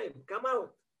some time. Come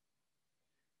out.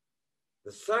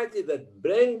 The society that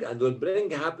will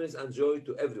bring happiness and joy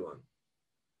to everyone.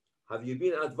 Have you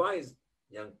been advised,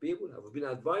 young people? Have you been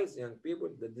advised, young people,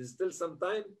 that there's still some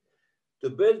time to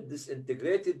build this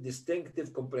integrated,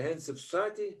 distinctive, comprehensive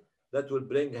society that will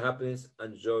bring happiness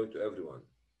and joy to everyone?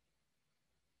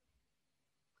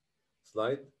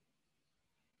 Slide.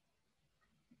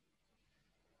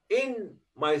 In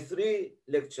my three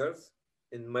lectures,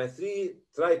 in my three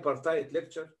tripartite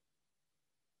lecture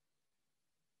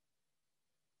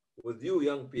with you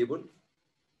young people,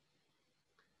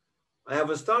 I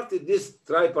have started this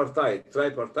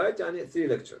tripartite and three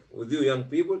lecture with you young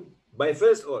people by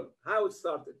first all, how it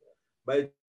started? By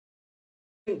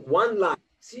one line.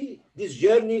 See, this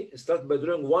journey started by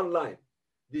drawing one line.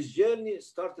 This journey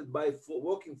started by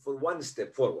walking for one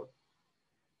step forward.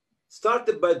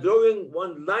 Started by drawing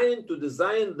one line to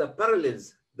design the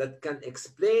parallels that can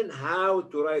explain how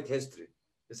to write history.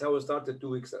 That's how we started 2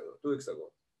 weeks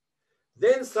ago.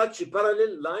 Then such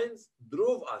parallel lines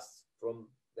drove us from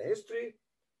the history,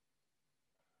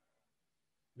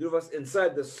 drove us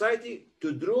inside the society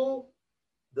to draw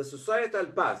the societal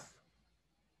path,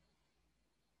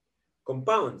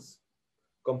 compounds,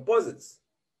 composites,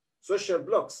 social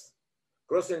blocks,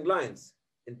 crossing lines,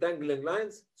 entangling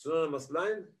lines, synonymous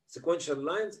lines, sequential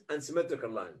lines, and symmetrical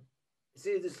lines.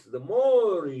 See, this, the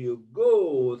more you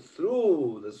go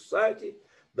through the society,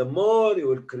 the more you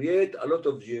will create a lot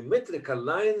of geometrical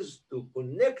lines to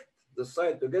connect the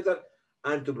society together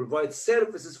and to provide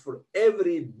services for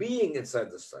every being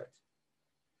inside the society.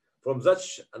 From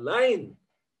such a line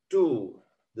to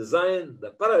design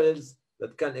the parallels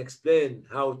that can explain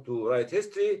how to write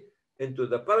history, into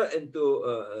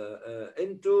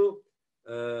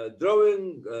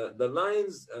drawing the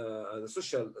lines, the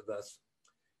social,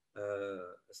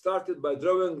 started by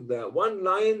drawing the one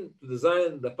line to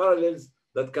design the parallels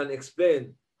that can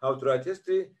explain how to write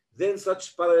history. Then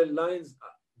such parallel lines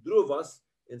drove us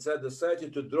inside the society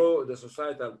to draw the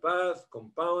societal path,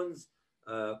 compounds,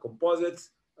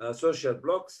 composites, social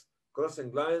blocks,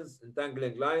 crossing lines,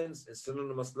 entangling lines,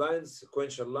 synonymous lines,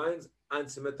 sequential lines,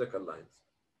 and symmetrical lines.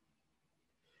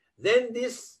 Then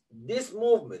this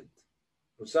movement,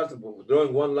 we started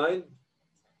drawing one line.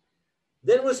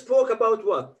 Then we spoke about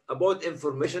what? About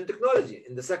information technology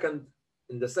in the second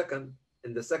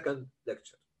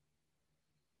lecture,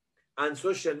 and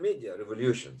social media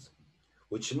revolutions,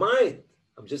 which might,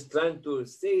 I'm just trying to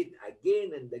say it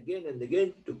again and again and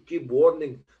again to keep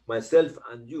warning myself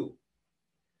and you,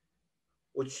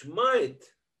 which might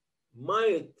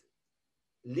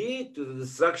lead to the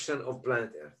destruction of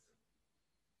planet Earth.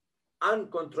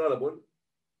 Uncontrollable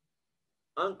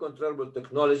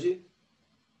technology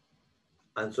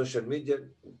and social media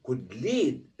could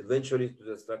lead eventually to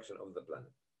the destruction of the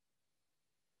planet.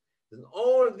 And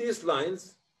all these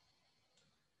lines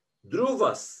drove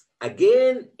us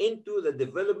again into the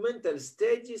developmental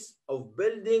stages of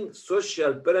building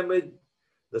social pyramid,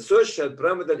 the social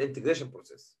pyramidal integration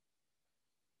process.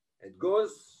 It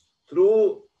goes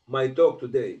through my talk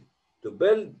today to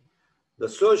build the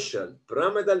social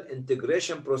pyramidal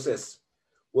integration process,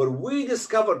 where we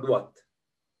discovered what?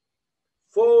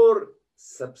 Four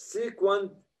sequential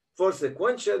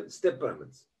step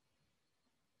pyramids.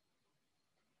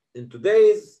 In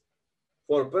today's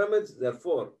four pyramids, there are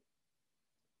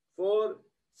four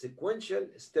sequential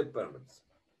step pyramids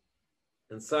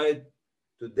inside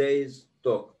today's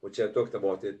talk, which I talked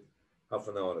about it half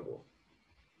an hour ago.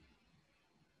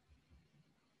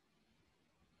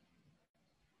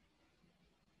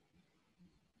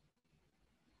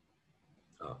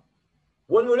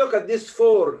 When we look at these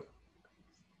four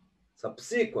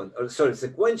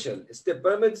sequential step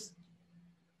pyramids,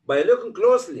 by looking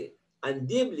closely and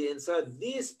deeply inside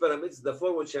these pyramids, the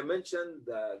four which I mentioned,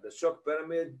 the shock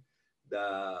pyramid,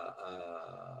 the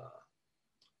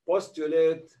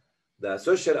postulate, the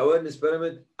social awareness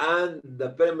pyramid, and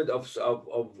the pyramid of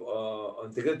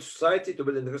integrated society, to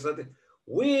build integrated society,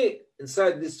 we,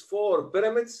 inside these four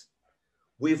pyramids,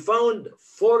 we found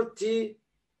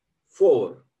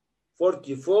 44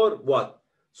 what?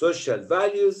 Social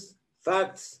values,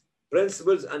 facts,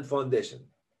 principles, and foundation.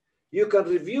 You can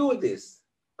review this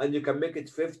and you can make it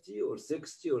 50 or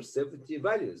 60 or 70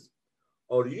 values,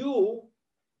 or you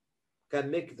can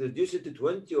make it, reduce it to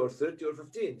 20 or 30 or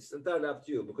 15. It's entirely up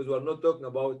to you, because we're not talking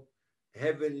about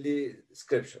heavenly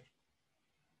scripture.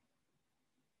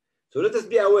 So let us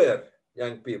be aware,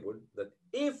 young people, that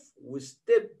if we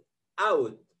step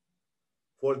out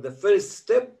for the first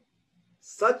step,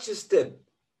 such a step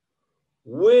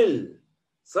will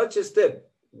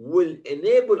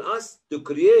enable us to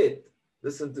create,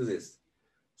 listen to this,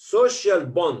 social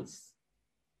bonds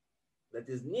that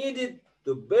is needed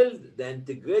to build the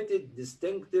integrated,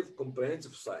 distinctive,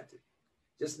 comprehensive society.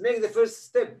 Just make the first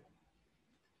step.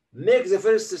 Make the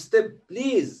first step,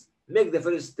 please. Make the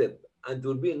first step, and it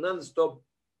will be a non-stop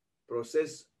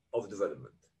process of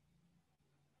development.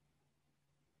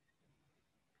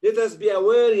 Let us be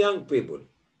aware, young people,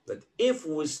 that if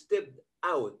we step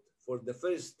out for the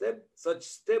first step, such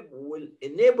step will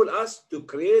enable us to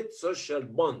create social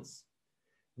bonds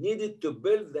needed to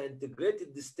build the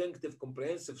integrated, distinctive,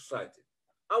 comprehensive society.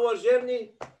 Our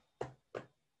journey,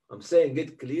 I'm saying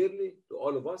it clearly to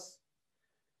all of us,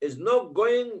 is not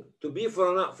going to be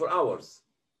for hours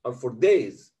or for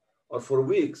days or for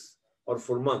weeks or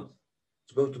for months.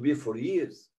 It's going to be for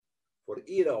years, for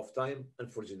era of time,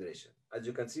 and for generation. As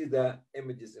you can see the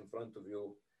images in front of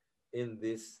you in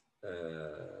these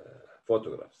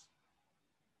photographs.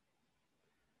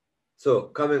 So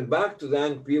coming back to the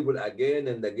young people again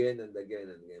and again and again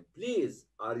and again, please,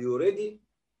 are you ready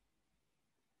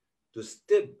to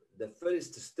step the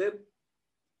first step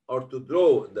or to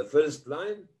draw the first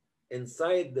line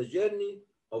inside the journey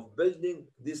of building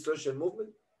this social movement?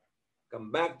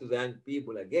 Come back to the young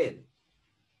people again.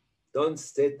 Don't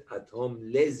sit at home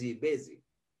lazy busy.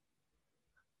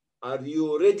 Are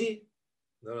you ready?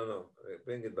 No,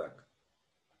 bring it back.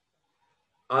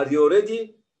 Are you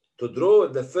ready to draw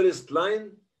the first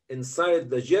line inside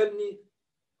the journey?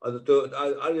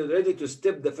 Are you ready to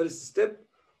step the first step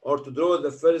or to draw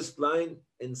the first line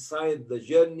inside the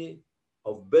journey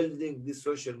of building this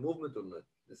social movement or not?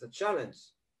 It's a challenge.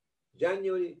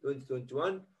 January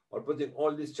 2021, we're putting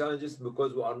all these challenges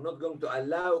because we are not going to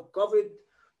allow COVID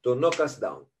to knock us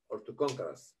down or to conquer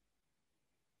us.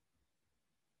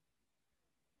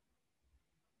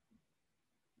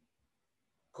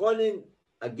 Calling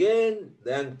again the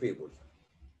young people.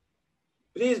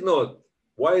 Please note,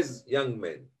 wise young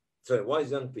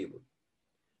people,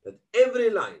 that every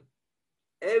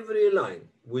line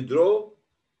we draw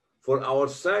for our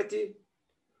society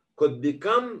could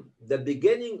become the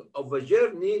beginning of a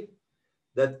journey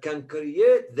that can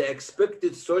create the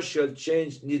expected social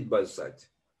change needed by society.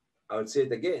 I will say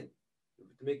it again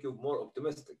to make you more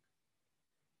optimistic.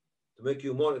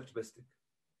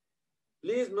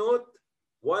 Please note,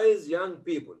 wise young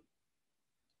people,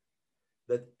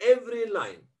 that every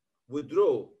line we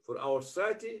draw for our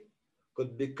society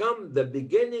could become the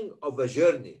beginning of a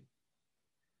journey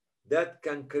that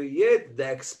can create the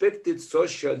expected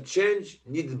social change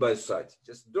needed by society.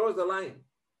 Just draw the line.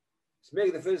 Just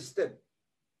make the first step.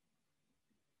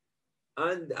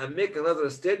 And I make another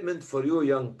statement for you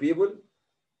young people.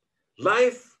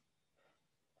 Life,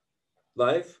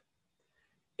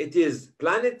 it is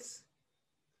planets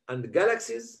and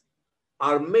galaxies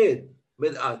are made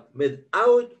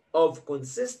out of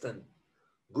consistent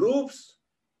groups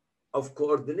of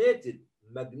coordinated,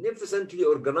 magnificently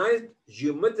organized,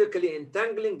 geometrically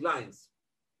entangling lines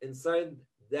inside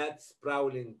that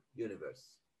sprawling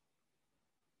universe.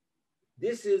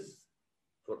 This is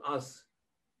for us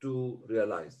to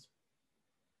realize.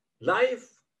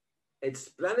 Life, its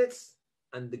planets,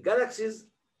 and the galaxies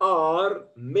are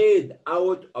made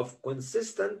out of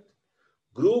consistent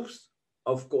groups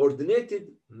of coordinated,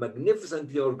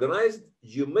 magnificently organized,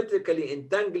 geometrically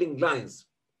entangling lines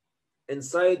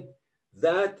inside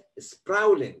that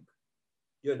sprawling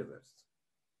universe.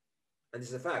 And this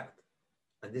is a fact,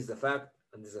 and this is a fact,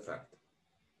 and this is a fact.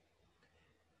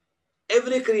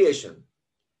 Every creation,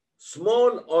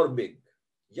 small or big,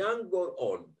 young or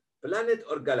old, planet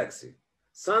or galaxy,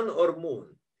 sun or moon,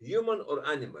 human or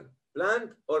animal,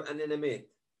 plant or inanimate,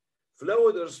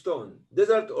 fluid or stone,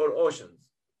 desert or oceans,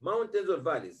 mountains or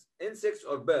valleys, insects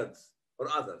or birds or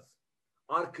others,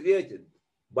 are created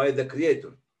by the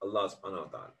Creator, Allah subhanahu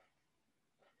wa ta'ala,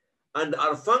 and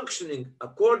are functioning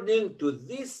according to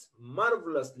this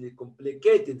marvelously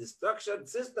complicated structured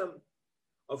system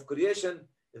of creation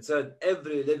inside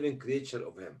every living creature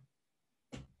of Him.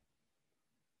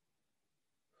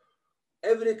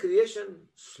 Every creation,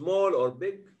 small or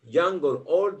big, young or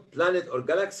old, planet or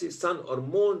galaxy, sun or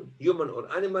moon, human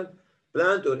or animal,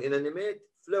 plant or inanimate,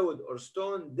 fluid or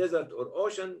stone, desert or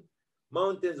ocean,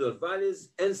 mountains or valleys,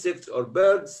 insects or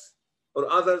birds or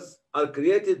others, are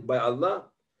created by Allah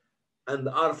and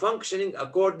are functioning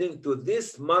according to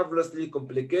this marvelously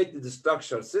complicated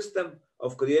structural system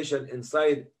of creation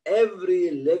inside every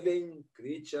living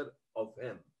creature of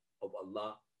Him, of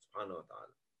Allah subhanahu wa ta'ala.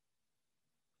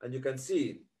 And you can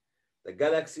see the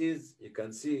galaxies, you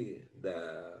can see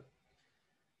the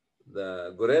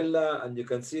gorilla, and you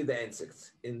can see the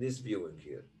insects in this viewing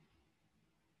here.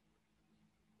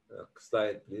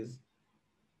 Slide, please.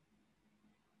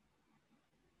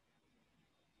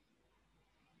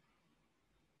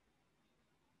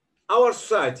 Our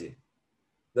society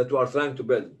that we are trying to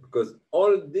build, because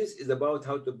all this is about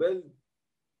how to build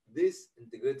this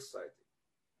integrated society.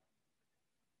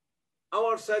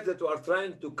 Our society that we are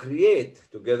trying to create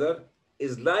together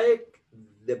is like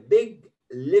the big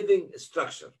living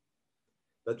structure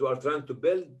that we are trying to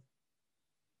build,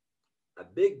 a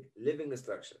big living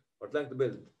structure. We're trying to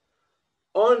build.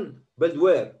 Build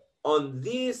where? On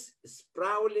these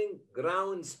sprawling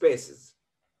ground spaces.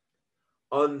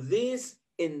 On these,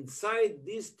 inside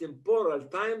these temporal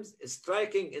times,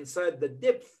 striking inside the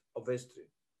depth of history.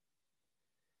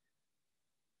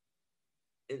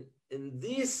 In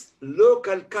these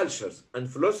local cultures and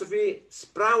philosophy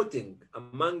sprouting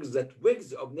amongst the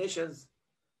twigs of nations,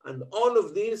 and all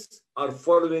of these are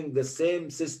following the same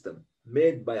system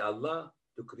made by Allah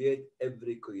to create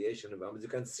every creation of Allah. As you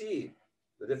can see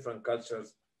the different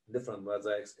cultures, different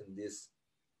mosaics in these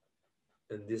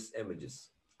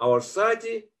images. Our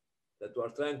society that we are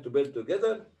trying to build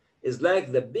together is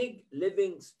like the big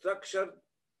living structure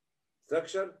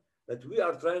that we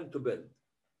are trying to build.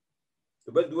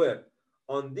 To build where?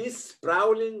 On these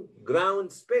sprawling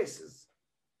ground spaces.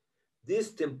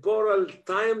 These temporal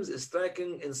times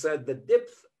striking inside the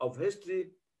depth of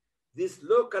history, these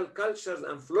local cultures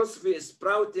and philosophy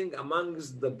sprouting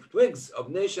amongst the twigs of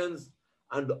nations,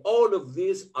 and all of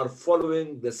these are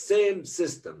following the same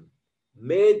system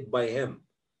made by him,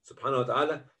 subhanahu wa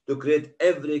ta'ala, to create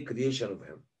every creation of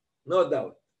him. No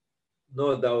doubt,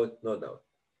 no doubt, no doubt.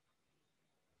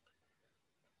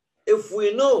 If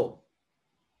we know,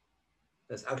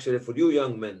 that's actually for you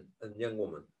young men and young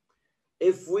women,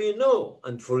 if we know,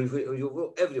 and for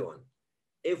everyone,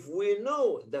 if we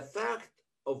know the fact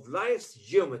of life's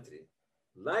geometry,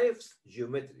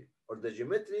 or the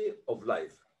geometry of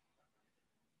life,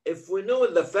 if we know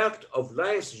the fact of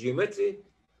life's geometry,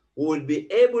 we will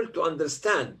be able to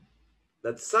understand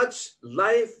that such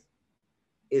life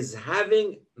is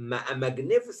having a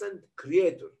magnificent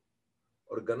creator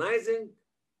organizing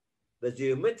the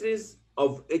geometries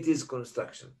of its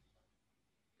construction.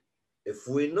 If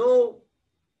we know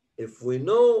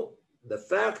the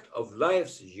fact of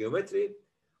life's geometry,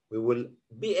 we will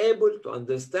be able to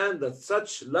understand that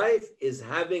such life is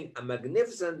having a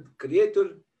magnificent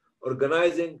creator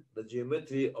organizing the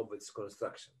geometry of its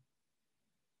construction.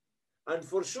 And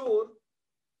for sure,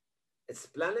 its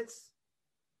planets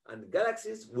and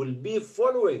galaxies will be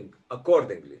following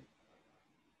accordingly.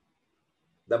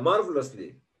 The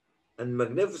marvelously and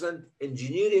magnificent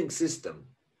engineering system,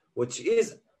 which,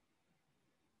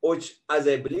 as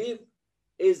I believe,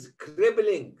 is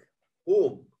crippling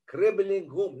whom?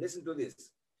 Listen to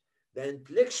this. The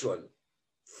intellectual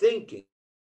thinking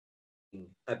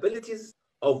abilities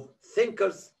of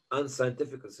thinkers and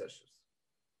scientific researchers.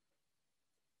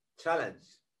 Challenge,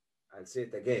 I'll say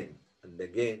it again and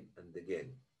again and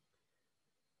again.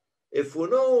 If we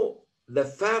know the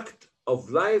fact of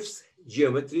life's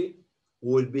geometry,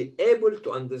 we will be able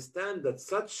to understand that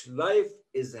such life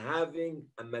is having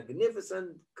a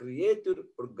magnificent creator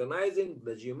organizing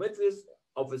the geometries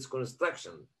of its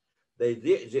construction, the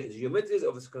geometries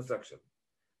of its construction.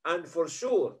 And for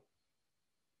sure,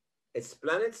 its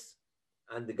planets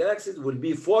and the galaxies will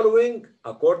be following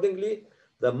accordingly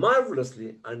the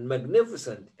marvelously and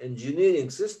magnificent engineering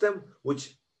system,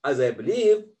 which, as I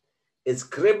believe, is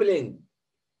crippling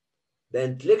the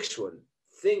intellectual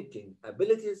thinking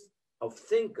abilities of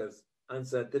thinkers and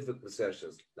scientific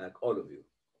researchers like all of you,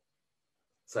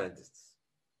 scientists.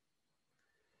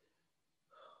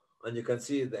 And you can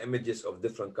see the images of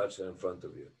different cultures in front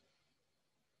of you.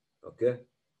 Okay,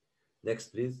 next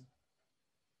please.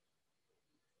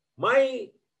 My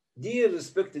dear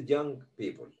respected young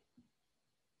people,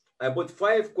 I put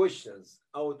 5 questions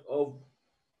out of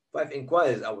 5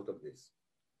 inquiries out of this.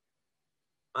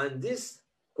 And these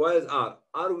inquiries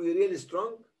are we really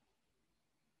strong?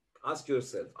 Ask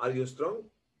yourself, are you strong?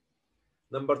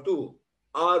 Number 2,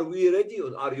 are we ready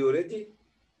or are you ready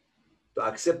to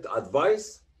accept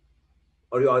advice?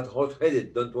 Or you are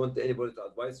hot-headed, don't want anybody to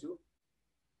advise you?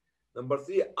 Number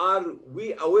 3, are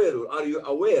we aware or are you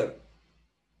aware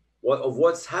of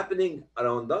what's happening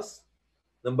around us?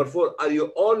 Number 4, are you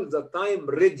all the time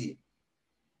ready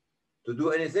to do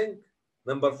anything?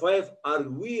 Number 5, are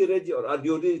we ready or are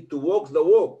you ready to walk the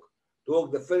walk, to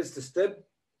walk the first step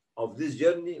of this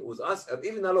journey with us or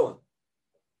even alone?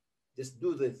 Just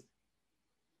do this.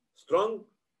 Strong,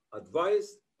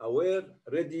 advice, aware,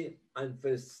 ready, and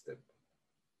first step.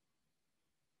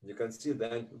 You can see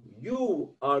that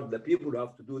you are the people who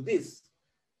have to do this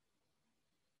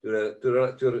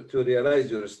to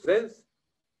realize your strength,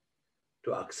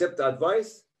 to accept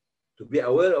advice, to be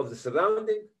aware of the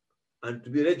surrounding, and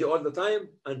to be ready all the time,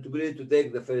 and to be ready to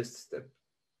take the first step.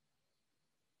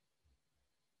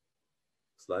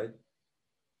 Slide.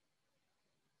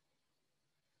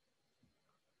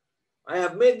 I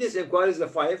have made these inquiries, the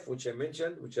 5 which I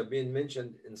mentioned, which have been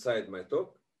mentioned inside my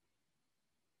talk.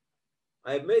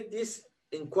 I have made these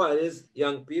inquiries,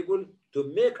 young people,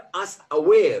 to make us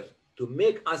aware to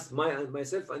make us,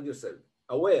 myself and yourself,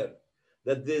 aware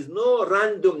that there's no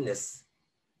randomness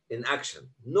in action,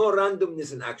 no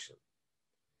randomness in action,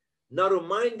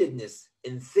 narrow-mindedness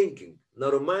in thinking,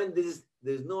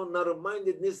 there's no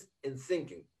narrow-mindedness in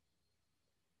thinking.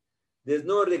 There's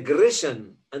no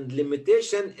regression and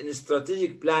limitation in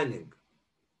strategic planning.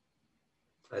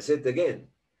 I said it again.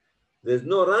 There's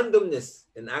no randomness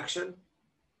in action,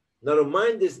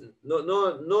 narrow-mindedness,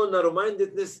 no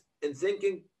narrow-mindedness in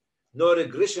thinking, no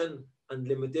regression and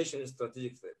limitation in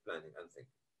strategic planning and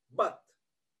thinking. But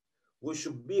we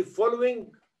should be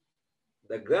following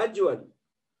the gradual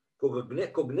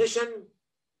cognition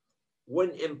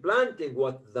when implanting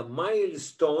what the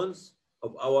milestones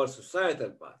of our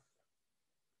societal path.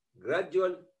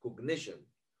 Gradual cognition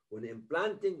when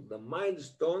implanting the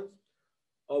milestones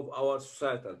of our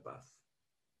societal path.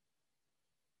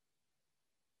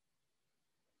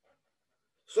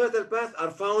 Societal paths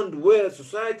are found where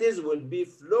societies will be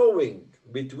flowing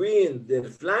between their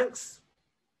flanks,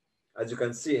 as you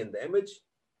can see in the image,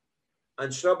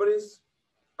 and shrubberies,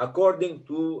 according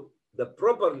to the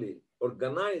properly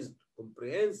organized,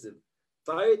 comprehensive,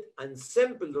 tight, and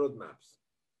simple roadmaps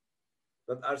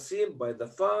that are seen by the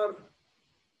far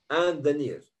and the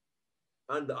near,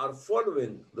 and are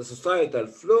following the societal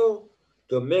flow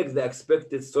to make the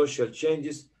expected social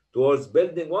changes towards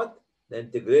building what? The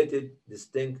integrated,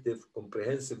 distinctive,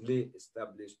 comprehensively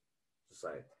established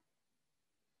society.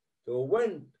 So we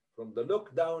went from the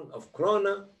lockdown of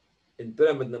Corona in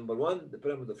pyramid number 1, the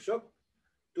pyramid of shock,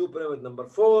 to pyramid number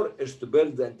 4 is to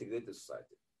build the integrated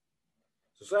society.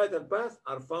 Societal paths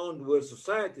are found where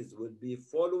societies will be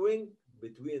following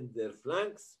between their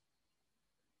flanks.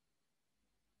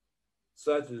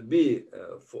 Societies will be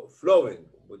flowing,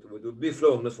 would be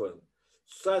flowing, not flowing.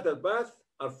 Societal paths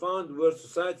are found where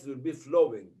societies will be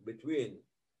flowing between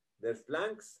their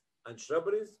flanks and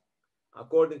shrubberies,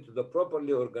 according to the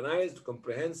properly organized,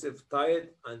 comprehensive,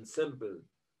 tight, and simple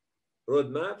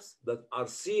roadmaps that are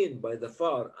seen by the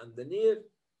far and the near,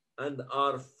 and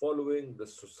are following the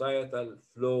societal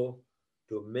flow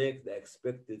to make the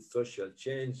expected social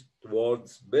change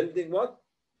towards building what?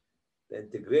 The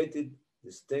integrated,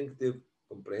 distinctive,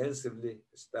 comprehensively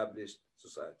established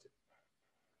society.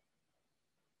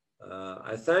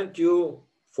 I thank you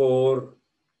for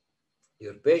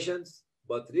your patience,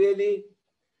 but really,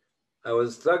 I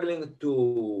was struggling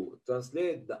to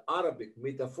translate the Arabic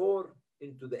metaphor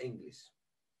into the English.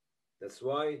 That's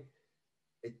why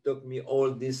it took me all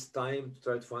this time to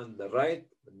try to find the right,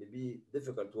 but maybe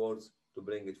difficult words to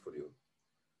bring it for you.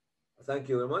 Thank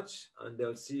you very much, and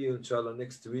I'll see you, inshallah,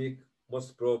 next week,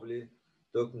 most probably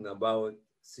talking about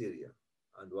Syria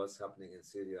and what's happening in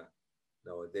Syria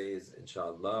nowadays,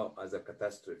 inshallah, as a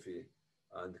catastrophe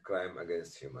and crime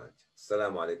against humanity.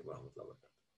 Assalamu alaikum wa rahmatullahi wa barakatuh.